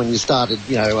of 10 when you started,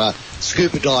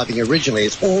 scuba diving originally.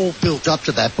 It's all built up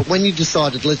to that. But when you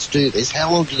decided, let's do this, how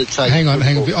long did it take? Hang on.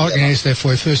 I can answer that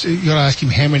for you. First, you've got to ask him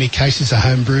how many cases of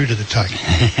home brew did it take?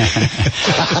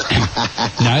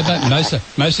 No, but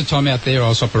most of the time out there I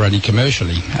was operating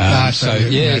commercially. So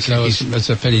it's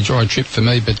a fairly dry trip for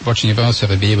me, but watching your else have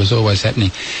a beer was always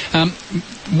happening.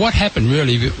 What happened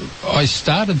really, I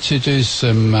started to do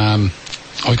some,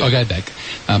 I'll go back.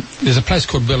 There's a place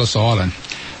called Willis Island,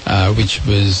 which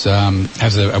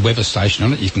has a weather station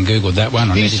on it. You can Google that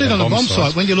one. You see it on the bomb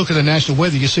site. When you look at the national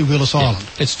weather, you see Willis Island.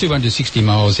 It's 260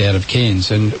 miles out of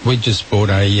Cairns, and we just bought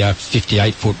a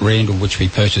 58-foot Randall, which we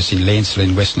purchased in Lancel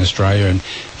in Western Australia, and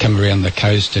come around the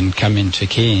coast and come into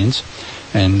Cairns.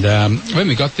 And when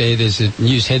we got there, there's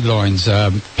news headlines,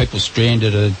 people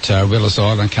stranded at Willis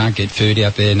Island, can't get food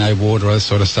out there, no water, all that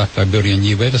sort of stuff. They're building a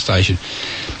new weather station.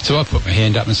 So I put my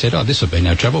hand up and said, this will be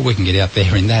no trouble, we can get out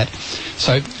there in that.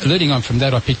 So leading on from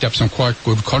that, I picked up some quite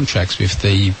good contracts with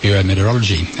the Bureau of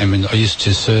Meteorology. And when I used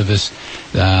to service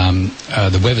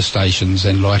the weather stations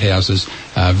and lighthouses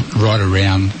right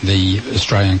around the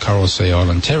Australian Coral Sea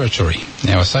Island Territory.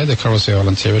 Now, I say the Coral Sea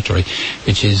Island Territory,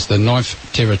 which is the 9th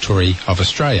territory of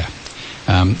Australia,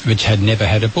 which had never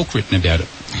had a book written about it.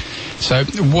 So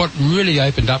what really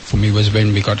opened up for me was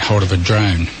when we got hold of a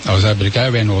drone. I was able to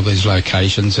go around all these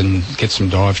locations and get some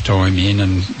dive time in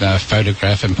and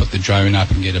photograph and put the drone up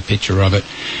and get a picture of it.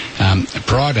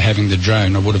 Prior to having the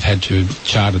drone, I would have had to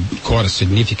charter quite a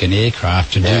significant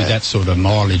aircraft to do that sort of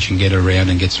mileage and get around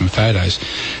and get some photos.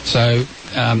 So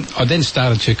I then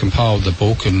started to compile the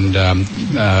book and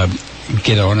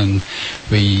get on, and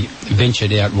we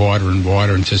ventured out wider and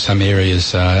wider into some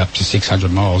areas up to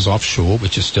 600 miles offshore,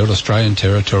 which is still Australian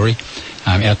territory,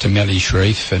 out to Mellish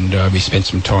Reef, and we spent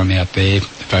some time out there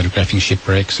photographing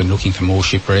shipwrecks and looking for more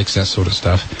shipwrecks, that sort of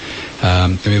stuff.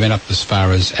 Then we went up as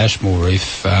far as Ashmore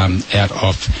Reef, out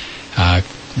off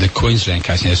the Queensland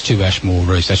case. Now, there's 2 Ashmore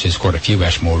reefs. Actually, there's quite a few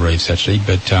Ashmore reefs, actually,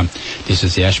 but this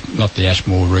is not the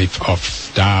Ashmore reef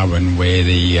off Darwin where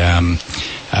the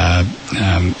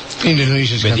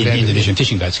Indonesian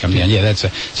fishing boats come down. Yeah,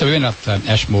 so we went up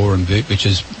Ashmore and Boot, which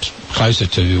is closer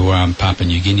to Papua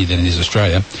New Guinea than it is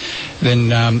Australia.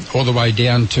 Then all the way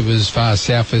down to as far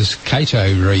south as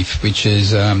Cato Reef, which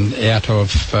is out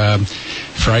of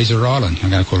Fraser Island. I'm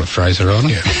going to call it Fraser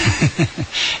Island. Yeah.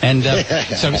 And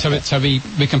so we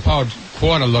compiled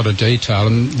quite a lot of detail,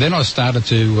 and then I started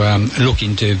to look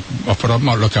into. I thought I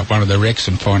might look up one of the wrecks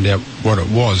and find out what it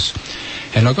was.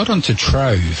 And I got onto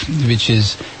Trove, which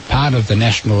is part of the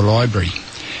National Library.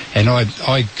 And I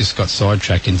just got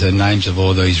sidetracked into the names of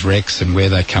all these wrecks and where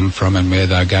they come from and where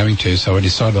they're going to. So I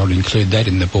decided I'd include that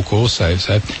in the book also.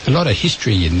 So a lot of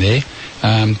history in there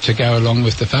to go along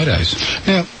with the photos.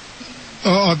 Now,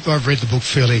 I've read the book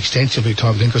fairly extensively,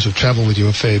 Tom, because I've travelled with you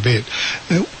a fair bit.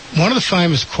 Now, one of the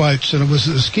famous quotes, and it was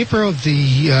the skipper of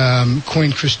the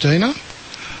Queen Christina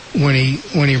when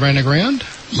he ran aground.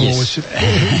 Yes.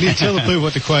 Can you tell the people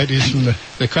what the quote is from the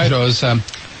quote was,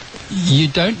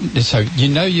 you've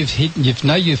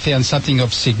found something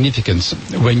of significance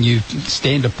when you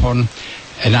stand upon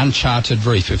an uncharted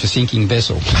reef with a sinking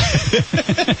vessel. And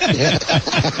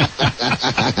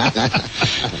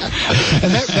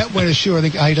that went ashore, I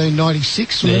think,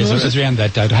 1896. Yeah, it was around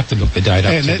that date. I have to look the date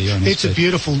up, to be honest. It's a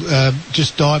beautiful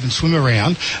just dive and swim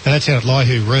around, and that's out at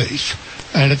Laihu Reef.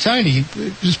 And it's only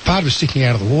just part of it sticking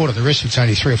out of the water. The rest of it's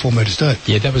only 3 or 4 metres deep.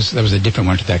 Yeah, that was a different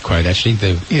one to that quote, actually.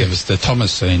 There was the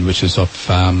Thomas scene, which was off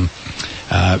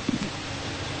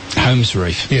Holmes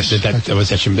Reef. Yes. That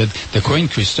was actually... But the Queen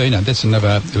Christina, that's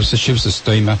another... She was a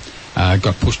steamer,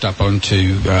 got pushed up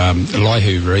onto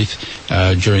Laihu Reef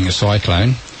during a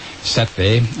cyclone, sat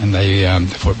there, and they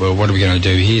thought, well, what are we going to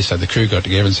do here? So the crew got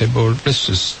together and said, well, let's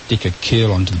just stick a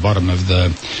keel onto the bottom of the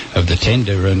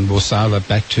tender and we'll sail it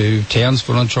back to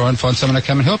Townsville and try and find someone to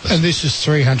come and help us. And this is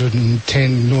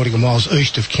 310 nautical miles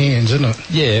east of Cairns, isn't it?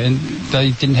 Yeah, and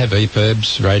they didn't have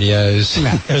EPIRBs, radios.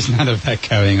 No. There was none of that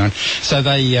going on. So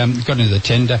they got into the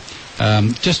tender,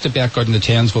 just about got into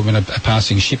Townsville when a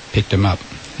passing ship picked them up.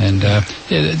 And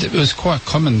it was quite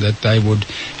common that they would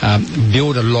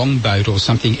build a longboat or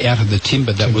something out of the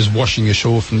timber that was washing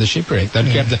ashore from the shipwreck.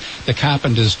 They'd grab the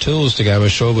carpenter's tools to go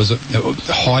ashore was a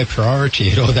high priority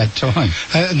at all that time.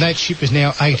 And that ship is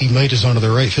now 80 metres onto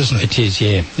the reef, isn't it? It is,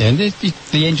 yeah. And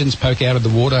the engines poke out of the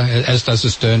water, as does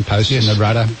the stern post and the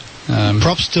rudder.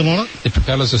 Props still on it? The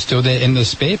propellers are still there, and the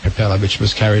spare propeller, which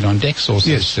was carried on deck's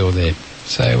also still there.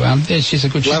 So, she's a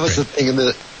good shipwreck. That was the thing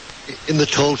in the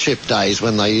tall ship days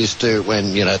when they used to do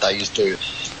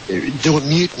a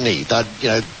mutiny.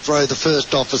 They'd, throw the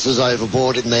first officers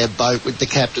overboard in their boat with the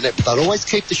captain. But they'd always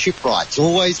keep the shipwrights.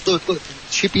 Always look,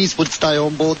 shippies would stay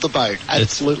on board the boat.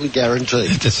 Absolutely guaranteed.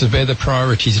 That's where the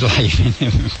priorities lay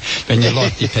when your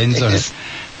life depends on it.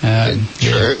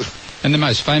 True. Yeah. And the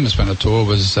most famous one at all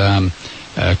was, of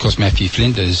course, Matthew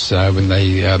Flinders when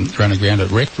they ran aground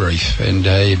at Wreck Reef, and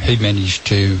he managed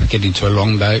to get into a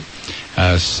longboat,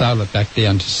 sail it back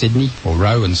down to Sydney, or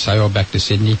row and sail back to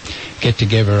Sydney, get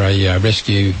together a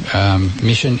rescue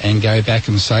mission, and go back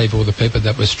and save all the people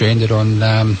that were stranded on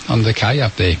the quay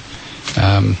up there.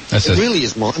 It really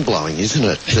is mind-blowing, isn't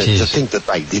it? To think that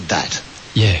they did that.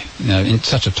 Yeah, in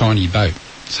such a tiny boat.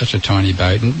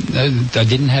 And they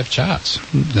didn't have charts.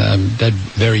 They had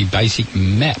very basic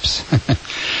maps.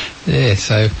 Yeah,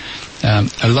 so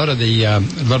a lot of the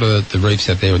reefs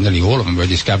out there, nearly all of them, were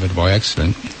discovered by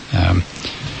accident.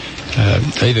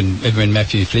 Even when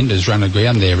Matthew Flinders ran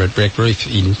aground there at Wreck Reef,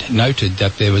 he noted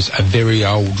that there was a very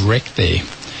old wreck there,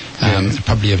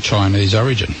 probably of Chinese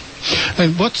origin.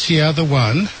 And what's the other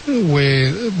one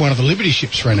where one of the Liberty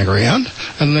ships ran aground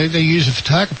and they use it for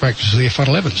target practice, the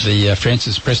F-111s? The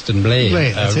Francis Preston Blair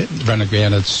ran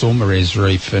aground at Saumarez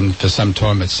Reef, and for some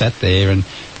time it sat there, and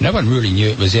no one really knew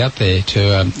it was out there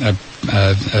to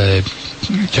a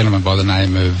gentleman by the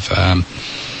name of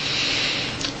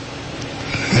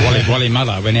Wally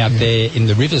Muller went out there in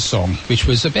the River Song, which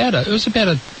was about a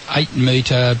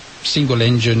 8-metre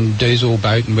single-engine diesel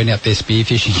boat, and went out there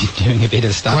spearfishing and doing a bit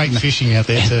of stuff. Great fishing out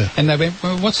there too. And they went,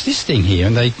 well, what's this thing here?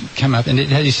 And they come up, and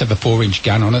it used to have a 4-inch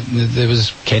gun on it, and there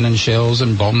was cannon shells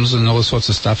and bombs and all sorts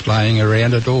of stuff laying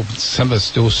around it. All some of it's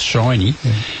still shiny.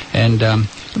 Yeah. And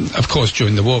of course,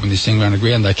 during the war, when this thing ran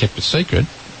aground, they kept it secret.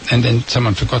 and then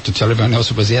someone forgot to tell everyone else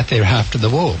it was out there after the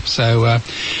war. So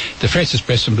the Francis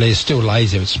Preston Blair is still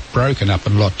lays there. It's broken up a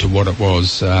lot to what it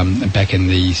was back in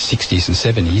the 60s and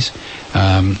 70s.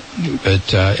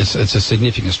 But it's a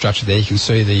significant structure there. You can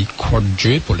see the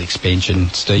quadruple expansion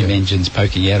steam engines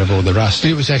poking out of all the rust.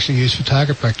 It was actually used for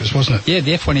target practice, wasn't it? Yeah,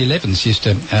 the F-111s used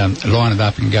to line it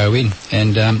up and go in.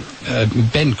 And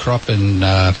Ben Kropp and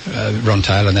Ron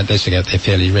Taylor and that, they used to go out there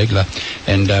fairly regular.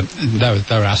 And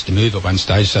they were asked to move at one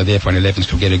stage so the F-111s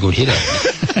could get a good hit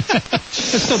out.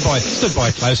 stood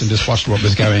by close and just watched what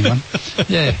was going on.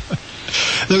 Yeah.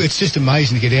 Look, it's just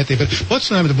amazing to get out there. But what's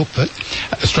the name of the book, Pete?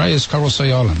 Australia's Coral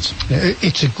Sea Islands.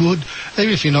 It's a good,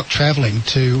 even if you're not travelling,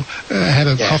 to have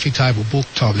a coffee table book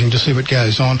type thing to see what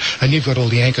goes on. And you've got all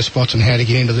the anchor spots and how to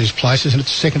get into these places. And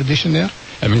it's the second edition now?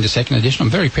 I'm in the second edition. I'm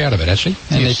very proud of it, actually.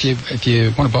 And if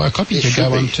you want to buy a copy, you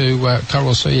go on to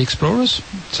Coral Sea Explorers.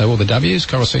 So all the W's,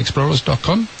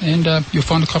 coralseaexplorers.com, and you'll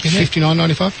find a copy there.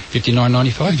 $59.95?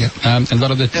 $59.95. Yeah. And a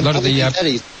lot of the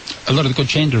good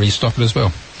chandleries stock it as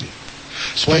well.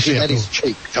 Especially that is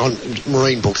cheap on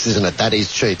marine books, isn't it? That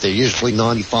is cheap. They're usually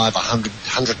 $95, $100,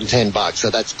 $110, so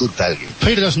that's good value.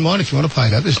 Peter doesn't mind if you want to pay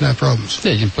that. There's no problems.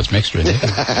 Yeah, you can put some extra in there.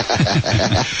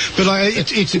 But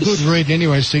it's a good read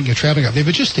anyway, seeing you're travelling up there.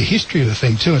 But just the history of the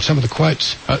thing too, and some of the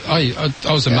quotes. I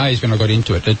was amazed when I got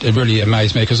into it. It really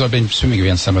amazed me because I've been swimming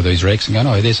around some of these wrecks and going,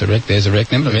 oh, there's a wreck.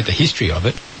 Then I read the history of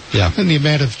it. Yeah. And the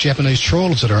amount of Japanese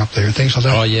trawlers that are up there and things like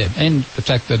that. Oh, yeah. And the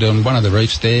fact that on one of the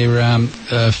reefs there,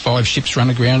 5 ships run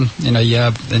aground in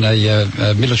a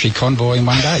military convoy in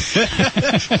one day.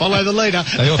 Follow the leader.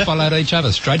 They all followed each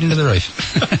other straight into the reef.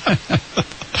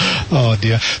 Oh,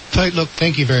 dear. Pete, look,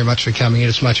 thank you very much for coming in.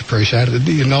 It's much appreciated.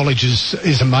 Your knowledge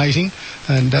is amazing,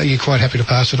 and you're quite happy to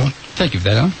pass it on. Thank you for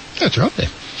that, Alan. That's right. Yeah.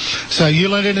 So you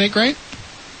learned anything, Grant?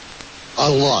 A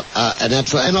lot, and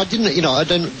absolutely. And I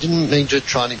didn't mean to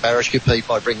try and embarrass you, Pete,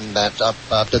 by bringing that up.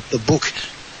 But the book,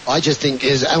 I just think,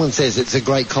 as Alan says, it's a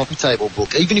great coffee table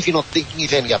book. Even if you're not thinking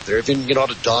of ending up there, if you're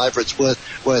not a diver, it's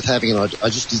worth having. And I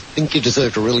just think you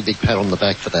deserve a really big pat on the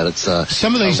back for that. It's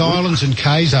some of these islands and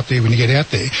cays up there when you get out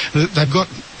there, they've got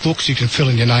books you can fill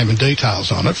in your name and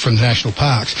details on it from the national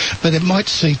parks, but it might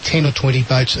see 10 or 20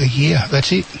 boats a year.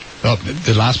 That's it. Well,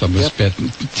 the last one was about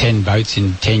 10 boats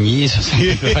in 10 years or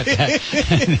something like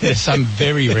that. There's some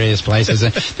very rare places.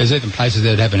 There's even places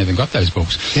that haven't even got those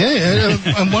books. Yeah,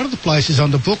 and one of the places on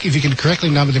the book, if you can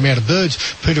correctly number the amount of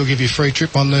birds, Peter will give you a free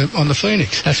trip on the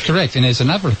Phoenix. That's correct, and there's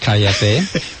another K out there.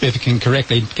 If you can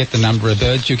correctly get the number of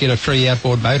birds, you get a free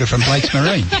outboard motor from Blake's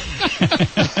Marine.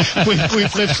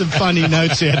 We've left some funny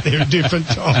notes out there at different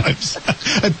times.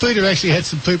 And Peter actually had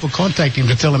some people contact him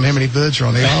to tell him how many birds are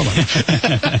on the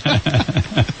island.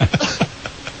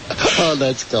 Oh,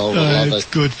 that's cool. It's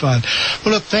good fun.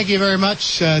 Well, look, thank you very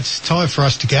much. It's time for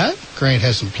us to go. Grant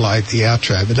hasn't played the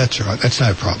outro, but that's all right. That's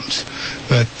no problems.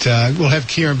 But we'll have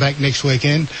Kieran back next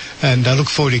weekend, and I look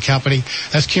forward to your company.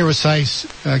 As Kieran says,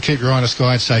 keep your eye on the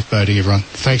sky and safe boating, everyone.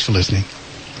 Thanks for listening.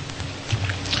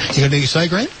 You got anything to say,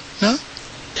 Grant? No?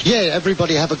 Yeah,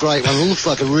 everybody have a great one. It looks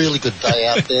like a really good day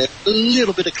out there. A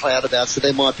little bit of cloud about, so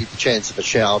there might be the chance of a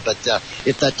shower. But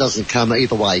if that doesn't come,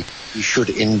 either way, you should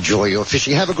enjoy your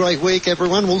fishing. Have a great week,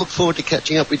 everyone. We'll look forward to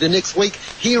catching up with you next week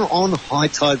here on High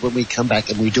Tide when we come back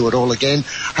and we do it all again.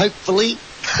 Hopefully,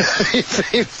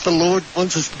 if the Lord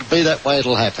wants us to be that way,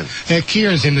 it'll happen. Now,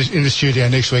 Kieran's in the studio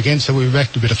next weekend, so we'll be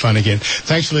back to a bit of fun again.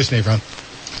 Thanks for listening, everyone.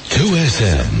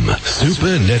 2SM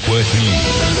Super Network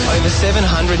News. Over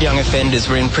 700 young offenders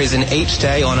were in prison each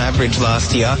day on average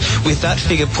last year, with that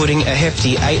figure putting a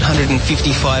hefty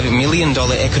 $855 million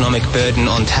economic burden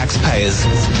on taxpayers.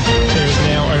 There is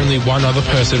now only one other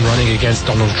person running against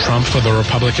Donald Trump for the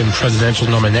Republican presidential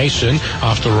nomination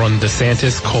after Ron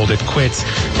DeSantis called it quits.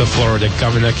 The Florida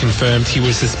governor confirmed he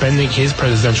was suspending his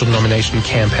presidential nomination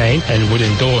campaign and would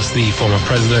endorse the former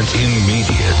president.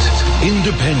 Immediate,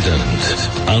 independent,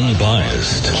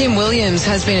 unbiased. Kim Williams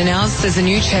has been announced as the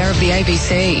new chair of the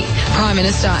ABC. Prime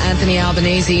Minister Anthony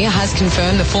Albanese has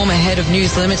confirmed the former head of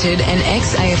News Limited and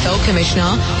ex-AFL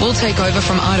commissioner will take over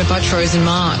from Ida Buttrose in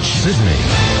March. Sydney,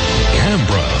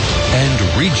 Canberra and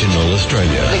regional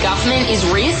Australia. The government is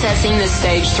reassessing the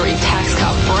Stage 3 tax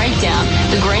cut breakdown.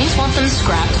 The Greens want them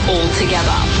scrapped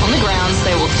altogether. On the grounds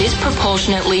they will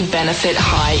disproportionately benefit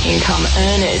high-income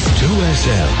earners.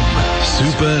 2SM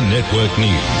Super Network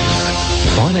News.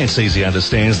 Finance Easy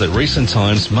understands that recent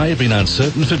times may have been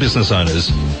uncertain for business owners,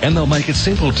 and they'll make it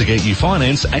simple to get you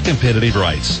finance at competitive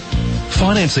rates.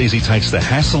 Finance Easy takes the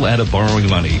hassle out of borrowing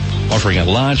money, offering a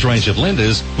large range of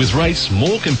lenders with rates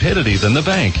more competitive than the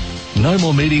bank. No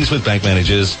more meetings with bank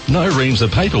managers, no reams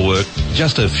of paperwork,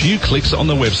 just a few clicks on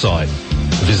the website.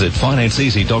 Visit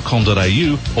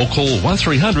financeeasy.com.au or call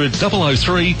 1300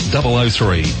 003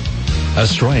 003.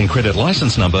 Australian credit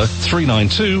licence number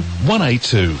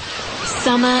 392182.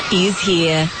 Summer is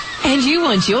here, and you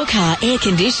want your car air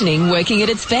conditioning working at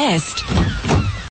its best.